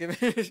for you to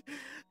skip it.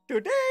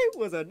 Today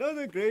was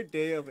another great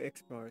day of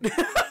exploring.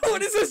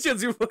 What is this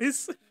Jinzu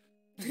voice?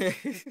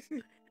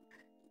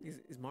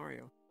 It's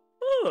Mario.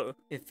 Oh.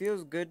 It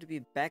feels good to be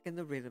back in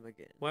the rhythm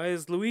again. Why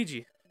is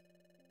Luigi?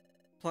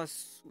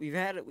 Plus, we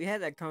had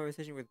that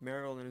conversation with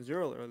Meryl and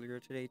Zerl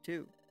earlier today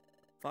too.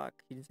 Fuck,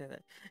 he didn't say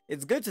that.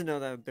 It's good to know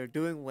that they're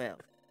doing well.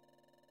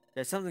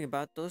 There's something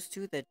about those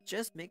two that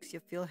just makes you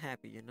feel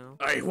happy, you know?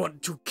 I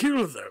want to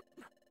kill them.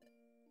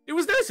 It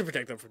was nice to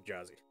protect them from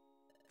Jazzy.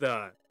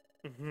 Yeah,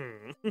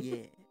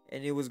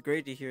 and it was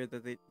great to hear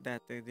that they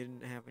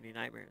didn't have any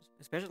nightmares,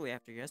 especially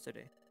after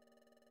yesterday.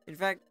 In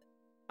fact,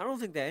 I don't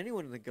think that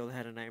anyone in the guild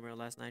had a nightmare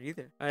last night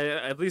either.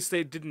 At least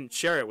they didn't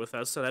share it with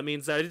us, so that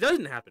means that it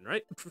doesn't happen,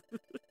 right?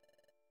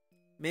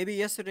 Maybe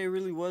yesterday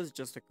really was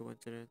just a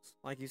coincidence,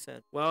 like you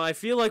said. Well, I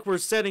feel like we're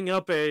setting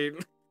up a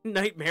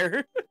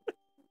nightmare.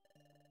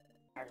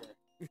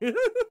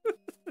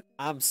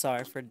 I'm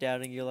sorry for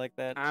doubting you like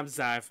that. I'm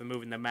sorry for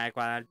moving the mic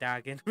while I'm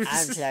talking.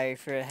 I'm sorry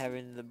for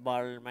having the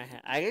bottle in my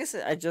hand. I guess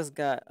I just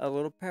got a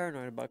little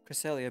paranoid about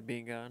Cresselia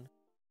being gone.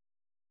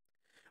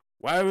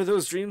 Why were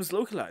those dreams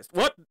localized?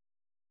 What?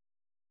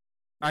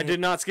 I did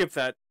not skip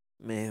that.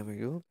 Ma'am, are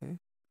you okay?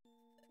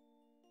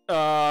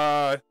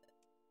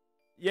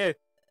 Yeah.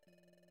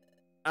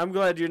 I'm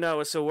glad you're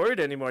not so worried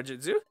anymore,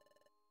 Jinzu.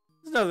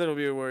 There's nothing to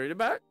be worried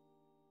about.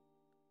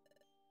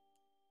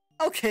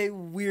 Okay,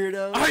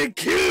 weirdo. I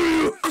kill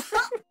you!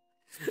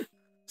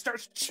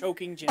 Starts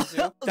choking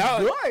Jinzu.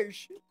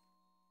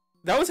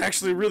 That was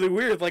actually really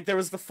weird. Like, there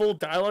was the full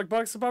dialogue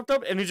box that popped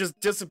up, and it just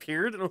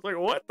disappeared, and I was like,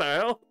 what the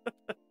hell?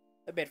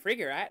 A bit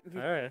freaky, right?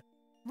 Alright.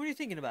 What are you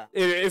thinking about?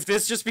 If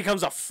this just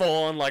becomes a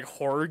full-on, like,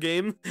 horror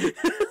game...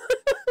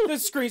 The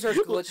screen starts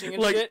glitching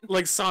and shit.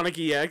 Like Sonic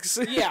EX.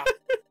 Yeah.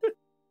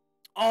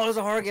 Oh, there's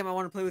a horror game I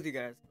want to play with you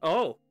guys.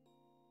 Oh.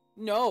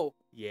 No.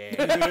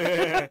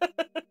 Yeah.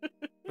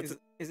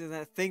 Is it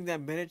that thing that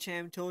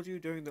Metacham told you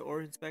during the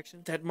ore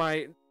inspection? That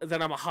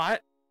I'm a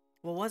hot?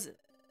 What was it?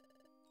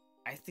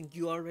 I think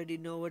you already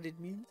know what it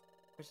means?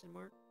 Question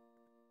mark.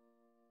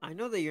 I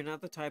know that you're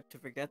not the type to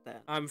forget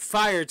that. I'm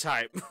fire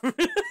type.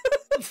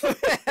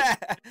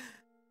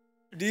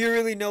 Do you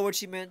really know what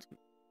she meant?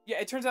 Yeah,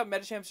 it turns out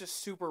Metacham's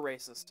just super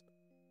racist.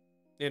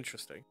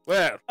 Interesting.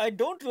 Well, I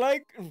don't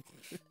like...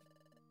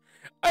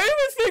 I have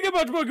a thing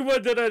about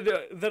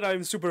Pokemon that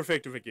I'm super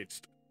effective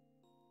against.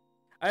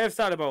 I have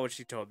thought about what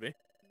she told me,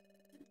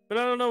 but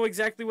I don't know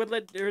exactly what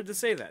led her to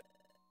say that.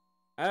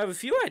 I have a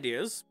few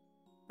ideas.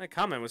 That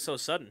comment was so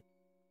sudden.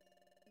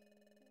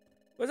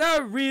 Was I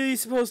really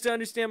supposed to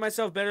understand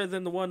myself better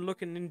than the one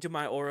looking into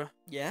my aura?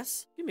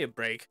 Yes? Give me a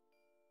break.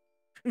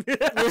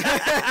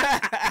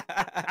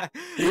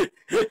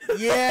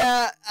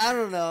 Yeah, I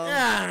don't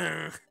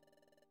know.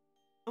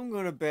 I'm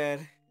going to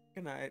bed.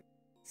 Good night,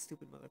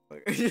 stupid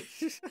motherfucker.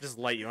 Just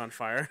light you on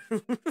fire.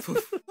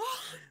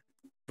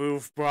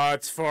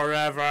 BoofBuuts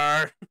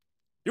forever.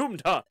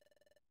 Yumta.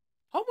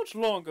 How much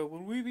longer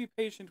will we be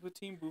patient with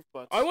Team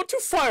BoofBuuts? I want to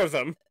fire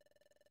them.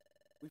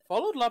 We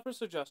followed Lapper's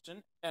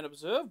suggestion and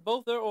observed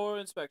both their aura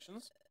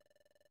inspections.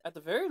 At the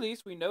very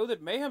least, we know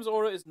that Mayhem's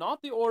aura is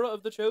not the aura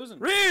of the Chosen.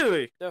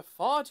 Really? They're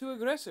far too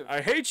aggressive.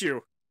 I hate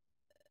you.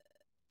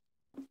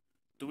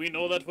 Do we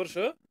know that for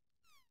sure?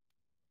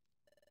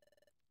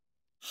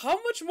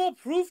 How much more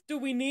proof do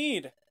we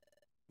need?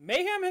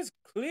 Mayhem has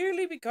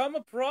clearly become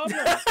a problem.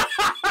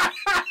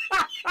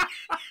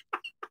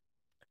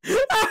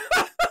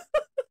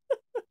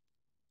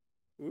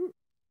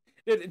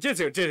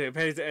 Jinzu.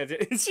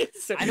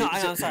 I know,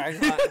 I'm sorry.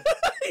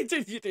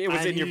 It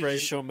was in your brain.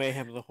 Show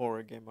Mayhem the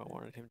horror game I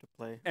wanted him to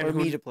play. And or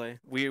who- me to play.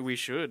 We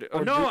should.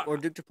 Or, No, or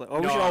Duke to play.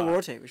 Or we no. should all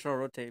rotate. We should all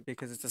rotate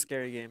because it's a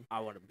scary game. I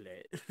want to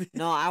play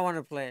No, I want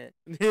to play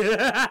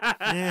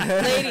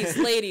it.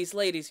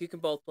 ladies, you can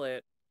both play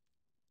it.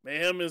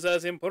 Mayhem is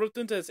as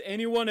important as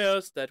anyone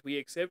else that we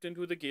accept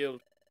into the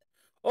guild.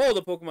 All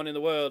the Pokemon in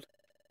the world.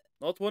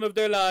 Not one of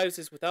their lives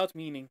is without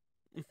meaning.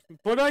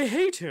 But I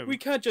hate him. We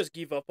can't just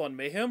give up on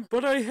Mayhem.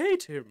 But I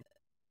hate him.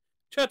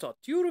 Chatot,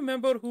 do you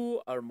remember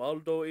who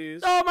Armaldo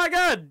is? Oh my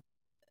god!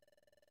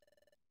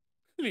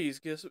 Please,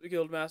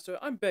 Guildmaster,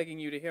 I'm begging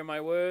you to hear my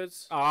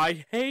words.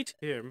 I hate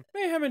him.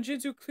 Mayhem and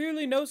Jinzu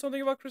clearly know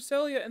something about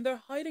Cresselia, and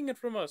they're hiding it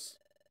from us.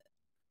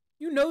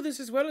 You know this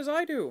as well as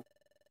I do.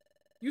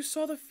 You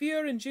saw the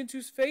fear in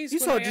Jinzu's face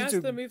when I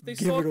asked them if they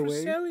give saw it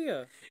away?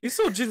 Cresselia. You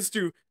saw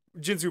Jinzu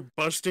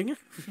busting?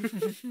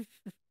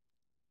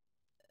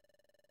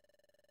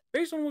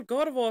 Based on what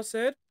Gardevoir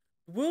said,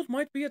 the world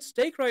might be at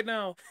stake right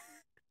now.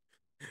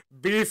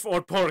 Beef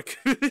or pork?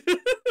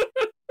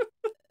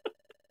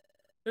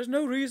 There's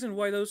no reason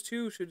why those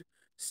two should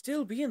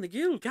still be in the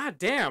guild. God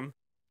damn.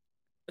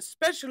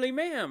 Especially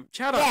Mayhem.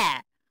 Shut up.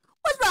 Yeah.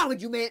 What's wrong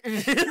with you, man?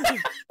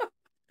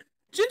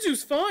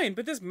 Jinzu's fine,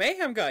 but this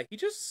Mayhem guy, he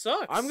just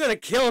sucks. I'm gonna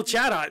kill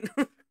Chatot.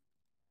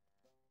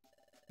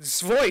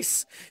 His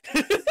voice.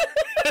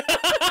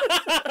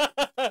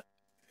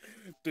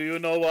 Do you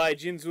know why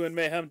Jinzu and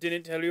Mayhem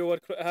didn't tell you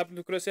what happened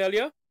to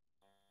Cresselia?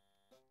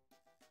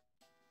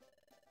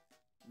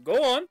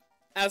 Go on.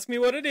 Ask me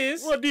what it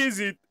is. What is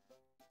it?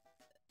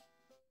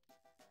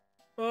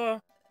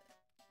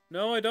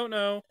 No, I don't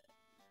know.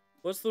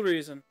 What's the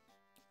reason?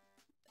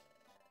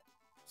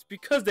 It's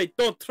because they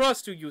don't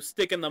trust you, you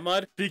stick in the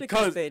mud.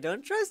 Because they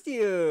don't trust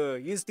you,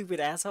 you stupid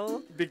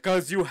asshole.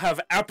 Because you have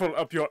apple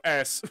up your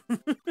ass.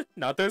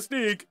 Not a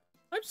sneak.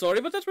 I'm sorry,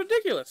 but that's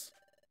ridiculous.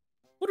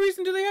 What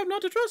reason do they have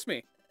not to trust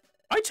me?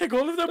 I take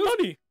all of their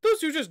money. Those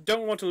two just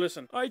don't want to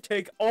listen. I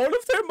take all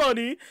of their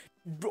money,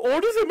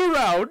 order them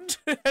around,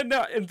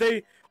 and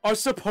they are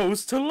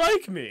supposed to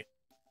like me.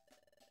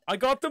 I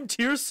got them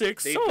tier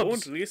 6 They subs.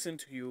 don't listen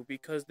to you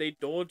because they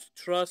don't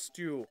trust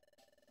you.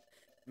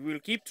 You will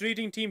keep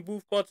treating Team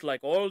BoofBuuts like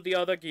all the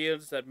other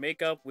guilds that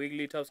make up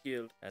Wigglytuff's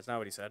guild. That's not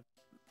what he said.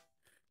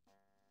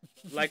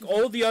 Like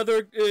all the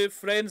other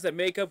friends that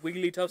make up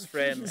Wigglytuff's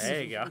friends.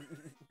 There you go.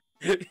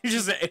 You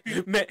just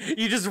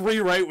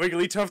rewrite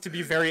Wigglytuff to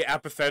be very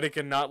apathetic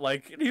and not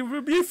like, you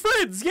will be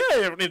friends,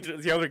 yeah, into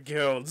the other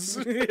guilds.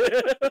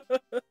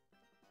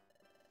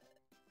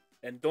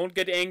 And don't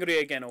get angry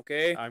again,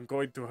 okay? I'm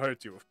going to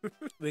hurt you.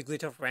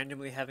 Wigglytuff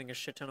randomly having a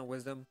shit ton of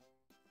wisdom.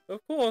 Of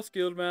course,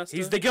 Guildmaster.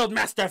 He's the guild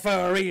master for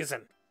a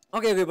reason.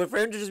 Okay, but for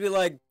him to just be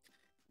like,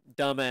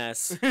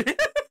 dumbass.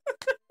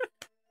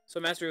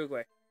 So, Master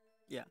Uguay.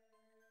 Yeah.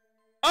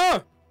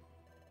 Oh!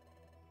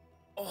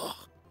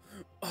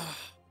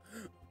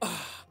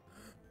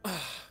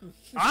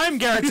 I'm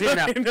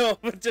Garatina. I know,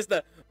 but just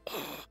the...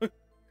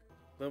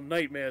 The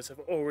nightmares have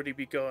already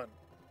begun.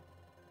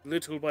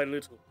 Little by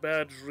little,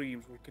 bad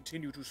dreams will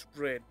continue to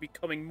spread,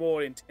 becoming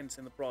more intense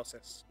in the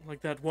process.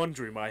 Like that one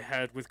dream I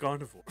had with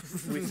Gardevoir.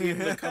 Within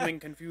the coming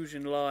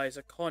confusion lies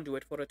a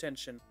conduit for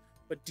attention,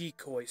 a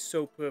decoy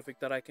so perfect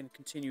that I can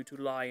continue to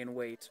lie in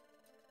wait.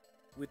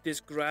 With this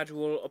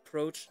gradual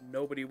approach,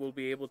 nobody will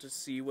be able to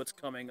see what's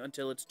coming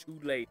until it's too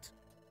late.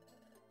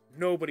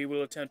 Nobody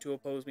will attempt to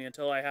oppose me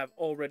until I have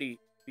already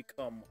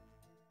become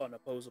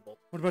unopposable.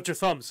 What about your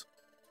thumbs?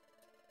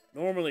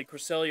 Normally,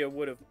 Cresselia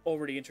would have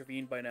already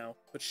intervened by now,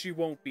 but she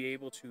won't be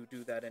able to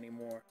do that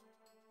anymore.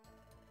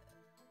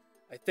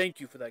 I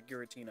thank you for that,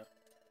 Giratina.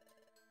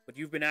 But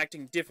you've been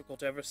acting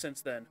difficult ever since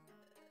then.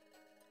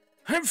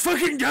 I'm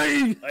fucking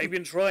dying! I've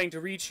been trying to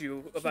reach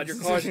you about your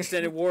car's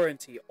extended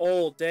warranty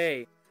all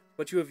day,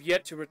 but you have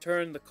yet to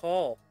return the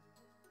call.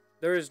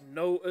 There is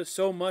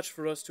so much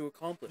for us to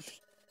accomplish.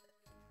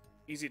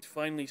 Is it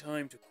finally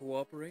time to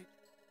cooperate?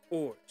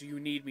 Or do you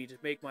need me to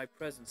make my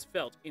presence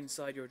felt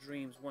inside your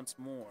dreams once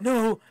more?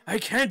 No, I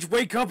can't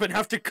wake up and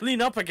have to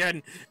clean up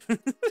again.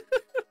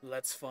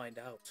 Let's find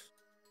out.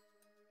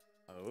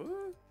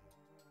 Oh?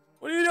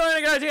 What are you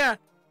doing, guys here?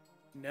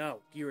 Now,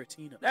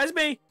 Giratina. That's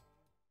me.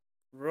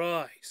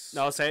 Rice.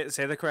 No, say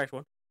the correct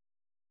one.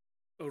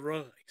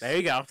 Rice. There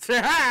you go.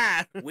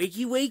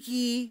 Wakey,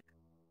 wakey.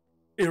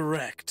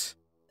 Erect.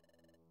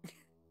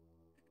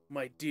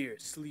 My dear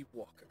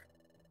sleepwalker.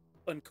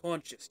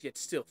 Unconscious, yet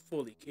still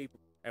fully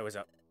capable. Hey, what's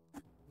up?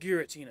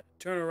 Giratina,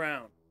 turn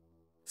around.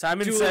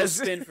 Simon Do a says...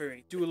 little spin for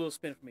me. Do a little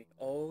spin for me.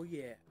 Oh,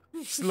 yeah.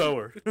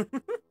 Slower.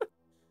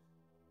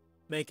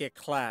 Make it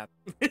clap.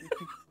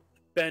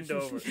 Bend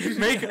over.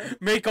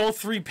 make all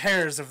 3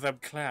 pairs of them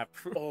clap.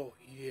 Oh,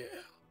 yeah.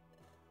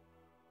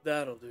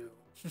 That'll do.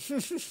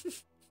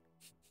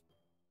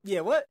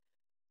 Yeah, what?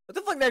 What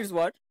the fuck did I just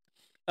watch?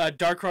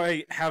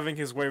 Darkrai having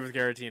his way with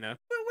Giratina.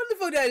 What the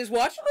fuck did I just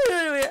watch?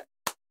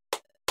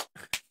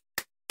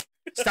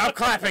 Stop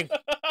clapping.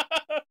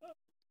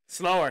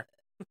 Slower.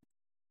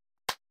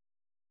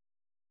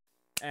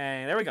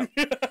 And there we go.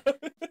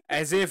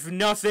 As if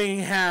nothing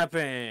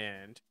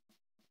happened.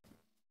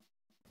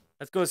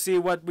 Let's go see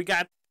what we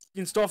got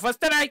in store for us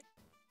tonight.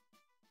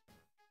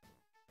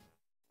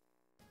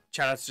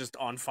 Chat's just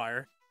on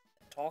fire.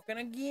 Talking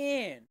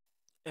again.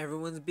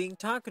 Everyone's being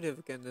talkative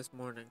again this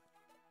morning.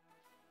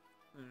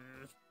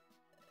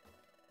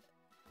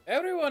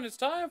 Everyone, it's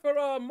time for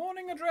a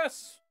morning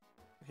address.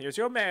 Here's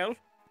your mail.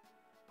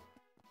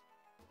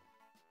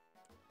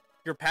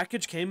 Your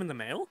package came in the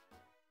mail?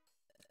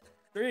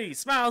 3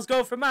 smiles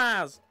go for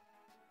miles.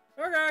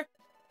 Okay.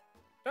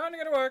 Time to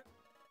get to work.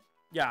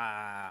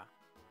 Yeah.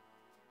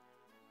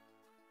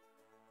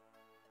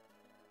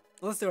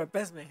 Let's do our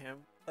best, mayhem.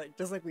 Like,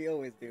 just like we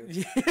always do.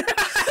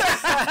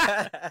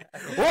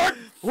 What?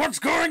 What's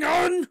going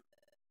on?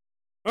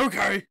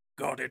 Okay,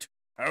 got it.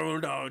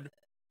 Hold on.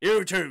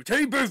 You two,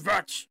 Team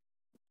BoofBuuts.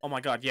 Oh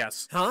my god,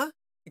 yes. Huh?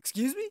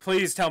 Excuse me?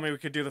 Please tell me we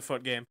could do the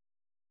foot game.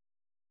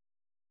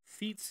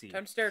 Feetsy.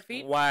 Time to stare at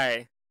feet.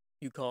 Why?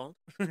 You called?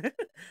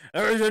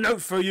 There is a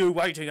note for you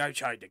waiting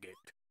outside the gate.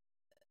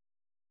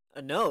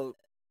 A note?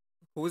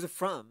 Who was it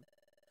from?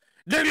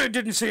 Diglett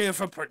didn't see a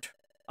footprint.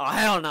 Oh,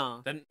 hell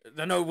no. Then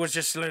the note was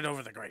just slid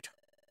over the grate.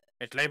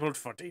 It's labeled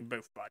for Team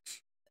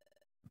BoofBuuts.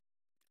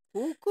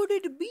 Who could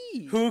it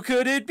be? Who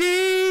could it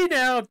be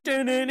now?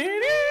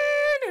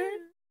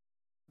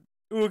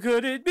 Who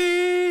could it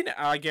be?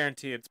 I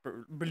guarantee it's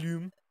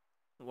Bloom.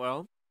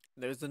 Well,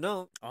 there's the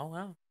note. Oh,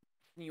 wow.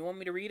 You want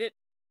me to read it?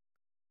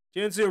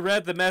 Jinsu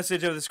read the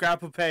message of the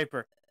scrap of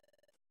paper.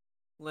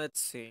 Let's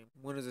see.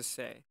 What does it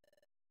say?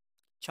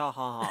 Cha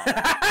ha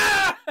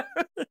ha.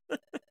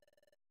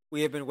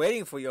 We have been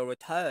waiting for your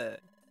return.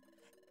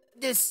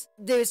 There's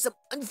some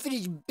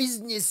unfinished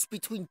business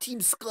between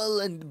Team Skull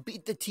and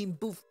the Team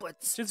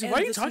BoofBuuts. Jinsu,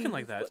 why are you talking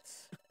like that?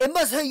 It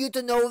must hurt you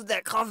to know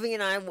that Coughing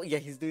and I... Yeah,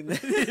 he's doing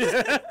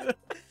that.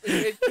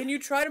 Can you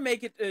try to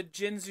make it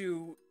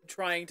Jinzu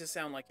trying to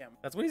sound like him,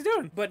 That's what he's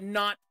doing. but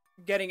not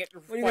getting it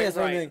What do you mean quite that's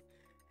what I'm right?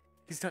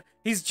 doing?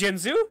 He's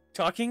Jinzu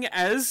talking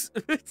as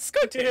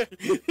Scotty.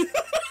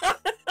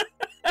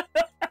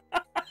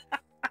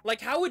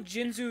 Like, how would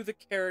Jinzu the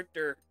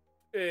character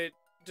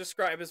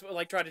describe his,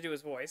 like, try to do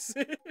his voice?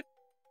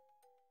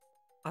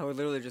 I would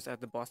literally just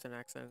add the Boston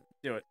accent.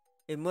 Do it.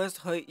 It must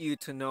hurt you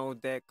to know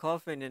that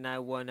Coffin and I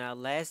won our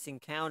last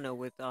encounter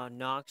with our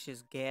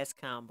noxious gas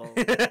combo.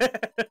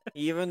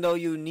 Even though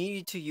you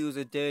needed to use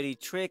a dirty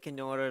trick in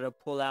order to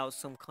pull out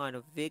some kind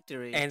of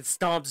victory. And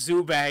stomp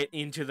Zubat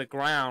into the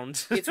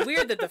ground. It's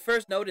weird that the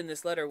first note in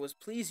this letter was,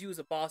 please use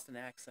a Boston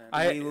accent.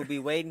 We will be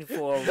waiting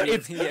for a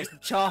It's-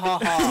 cha ha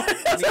ha.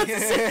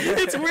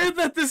 It's weird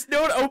that this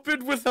note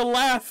opened with a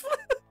laugh.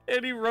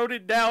 And he wrote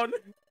it down.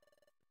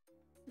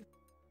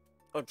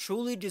 A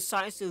truly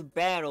decisive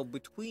battle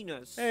between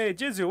us Hey,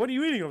 Jinzu, what are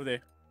you eating over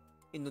there?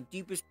 in the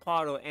deepest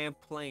part of Ant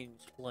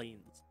Plains.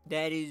 Planes.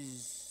 That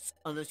is,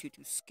 unless you're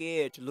too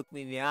scared to look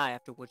me in the eye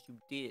after what you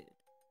did.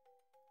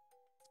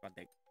 It's my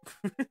dick.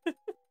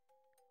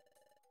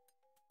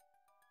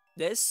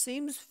 That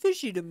seems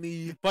fishy to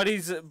me. But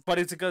it's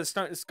a good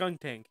skunk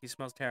tank. He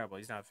smells terrible.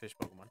 He's not a fish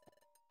Pokemon.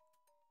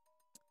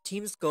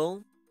 Team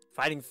Skull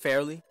fighting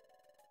fairly?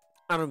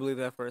 I don't believe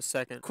that for a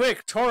second.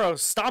 Quick, Toro,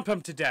 stomp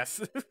him to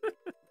death.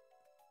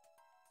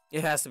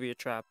 It has to be a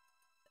trap.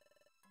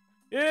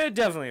 It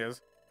definitely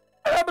is.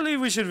 I believe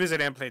we should visit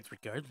Amplates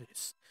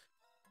regardless.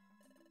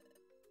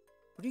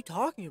 What are you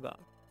talking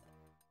about?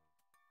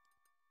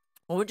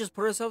 Won't we just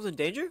put ourselves in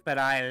danger? But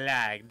I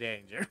like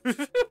danger.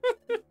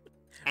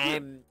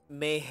 And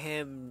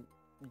mayhem,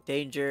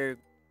 danger,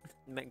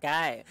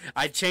 guy.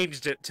 I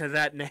changed it to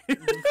that name.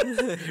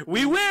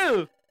 We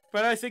will!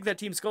 But I think that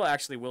Team Skull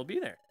actually will be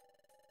there.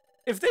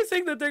 If they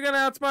think that they're gonna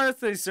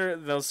outsmart us,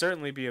 they'll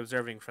certainly be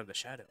observing from the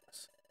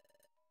shadows.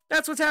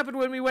 That's what's happened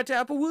when we went to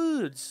Apple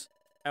Woods.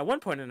 At one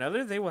point or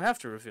another, they will have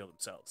to reveal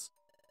themselves.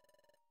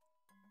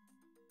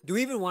 Do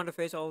we even want to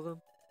face all of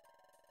them?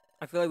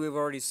 I feel like we've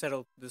already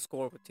settled the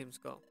score with Team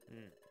Skull.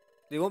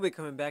 They won't be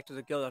coming back to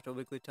the guild after a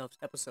Weekly Tales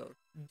episode.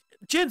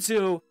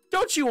 Jinzu,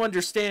 don't you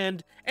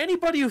understand?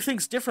 Anybody who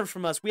thinks different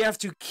from us, we have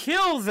to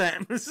kill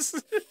them. It's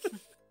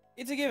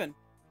a given.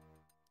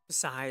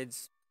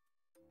 Besides,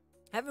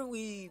 haven't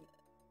we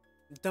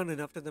done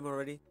enough to them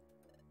already?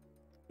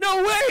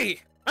 No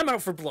way! I'm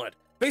out for blood.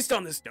 Based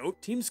on this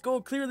note, Team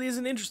Skull clearly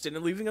isn't interested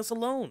in leaving us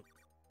alone.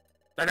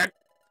 But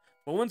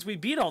once we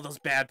beat all those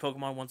bad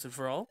Pokemon once and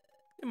for all,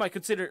 they might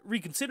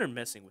reconsider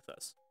messing with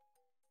us.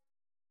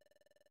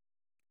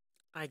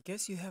 I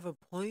guess you have a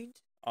point.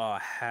 Oh,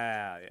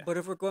 hell yeah. But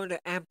if we're going to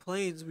Amp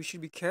Plains, we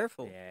should be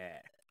careful. Yeah.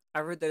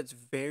 I heard that it's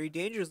very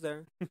dangerous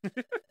there.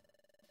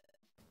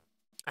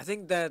 I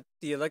think that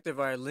the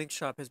Electivire Link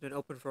Shop has been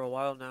open for a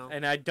while now.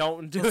 And I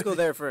don't do Let's go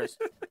there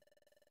first.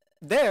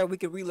 There, we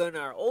can relearn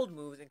our old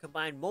moves and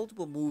combine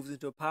multiple moves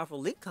into a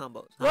powerful Link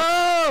combos. Huh?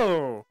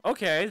 Whoa!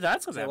 Okay,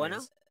 that's what that what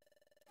means.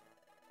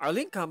 Now? Our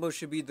Link combos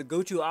should be the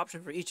go-to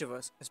option for each of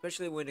us,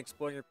 especially when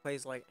exploring a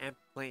place like Amp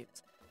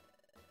Plains.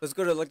 Let's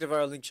go to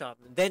Electivire Link Shop,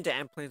 and then to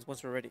Amp Plains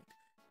once we're ready.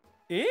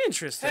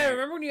 Interesting. Hey,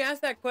 remember when you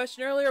asked that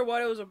question earlier,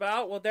 what it was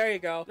about? Well, there you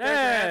go. There's your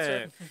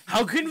answer.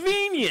 How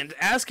convenient!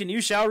 Ask and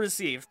you shall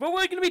receive. But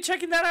we're going to be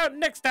checking that out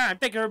next time.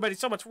 Thank you, everybody,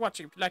 so much for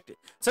watching. If you liked it,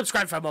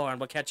 subscribe for more, and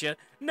we'll catch you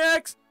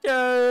next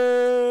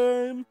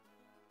time.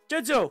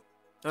 Jetsu,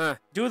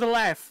 do the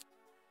laugh.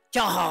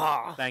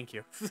 Thank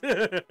you.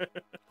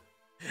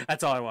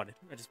 That's all I wanted.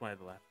 I just wanted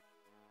to laugh.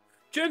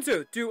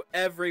 Jinzu, do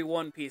every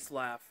One Piece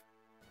laugh.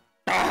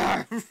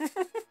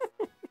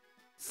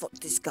 Fuck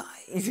this guy.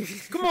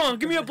 Come on,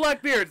 give me a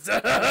black beard.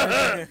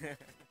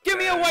 Give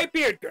me a white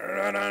beard.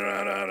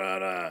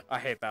 I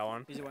hate that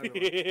one. He's a white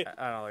one.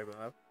 I don't like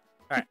that.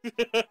 All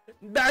right.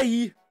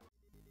 Bye.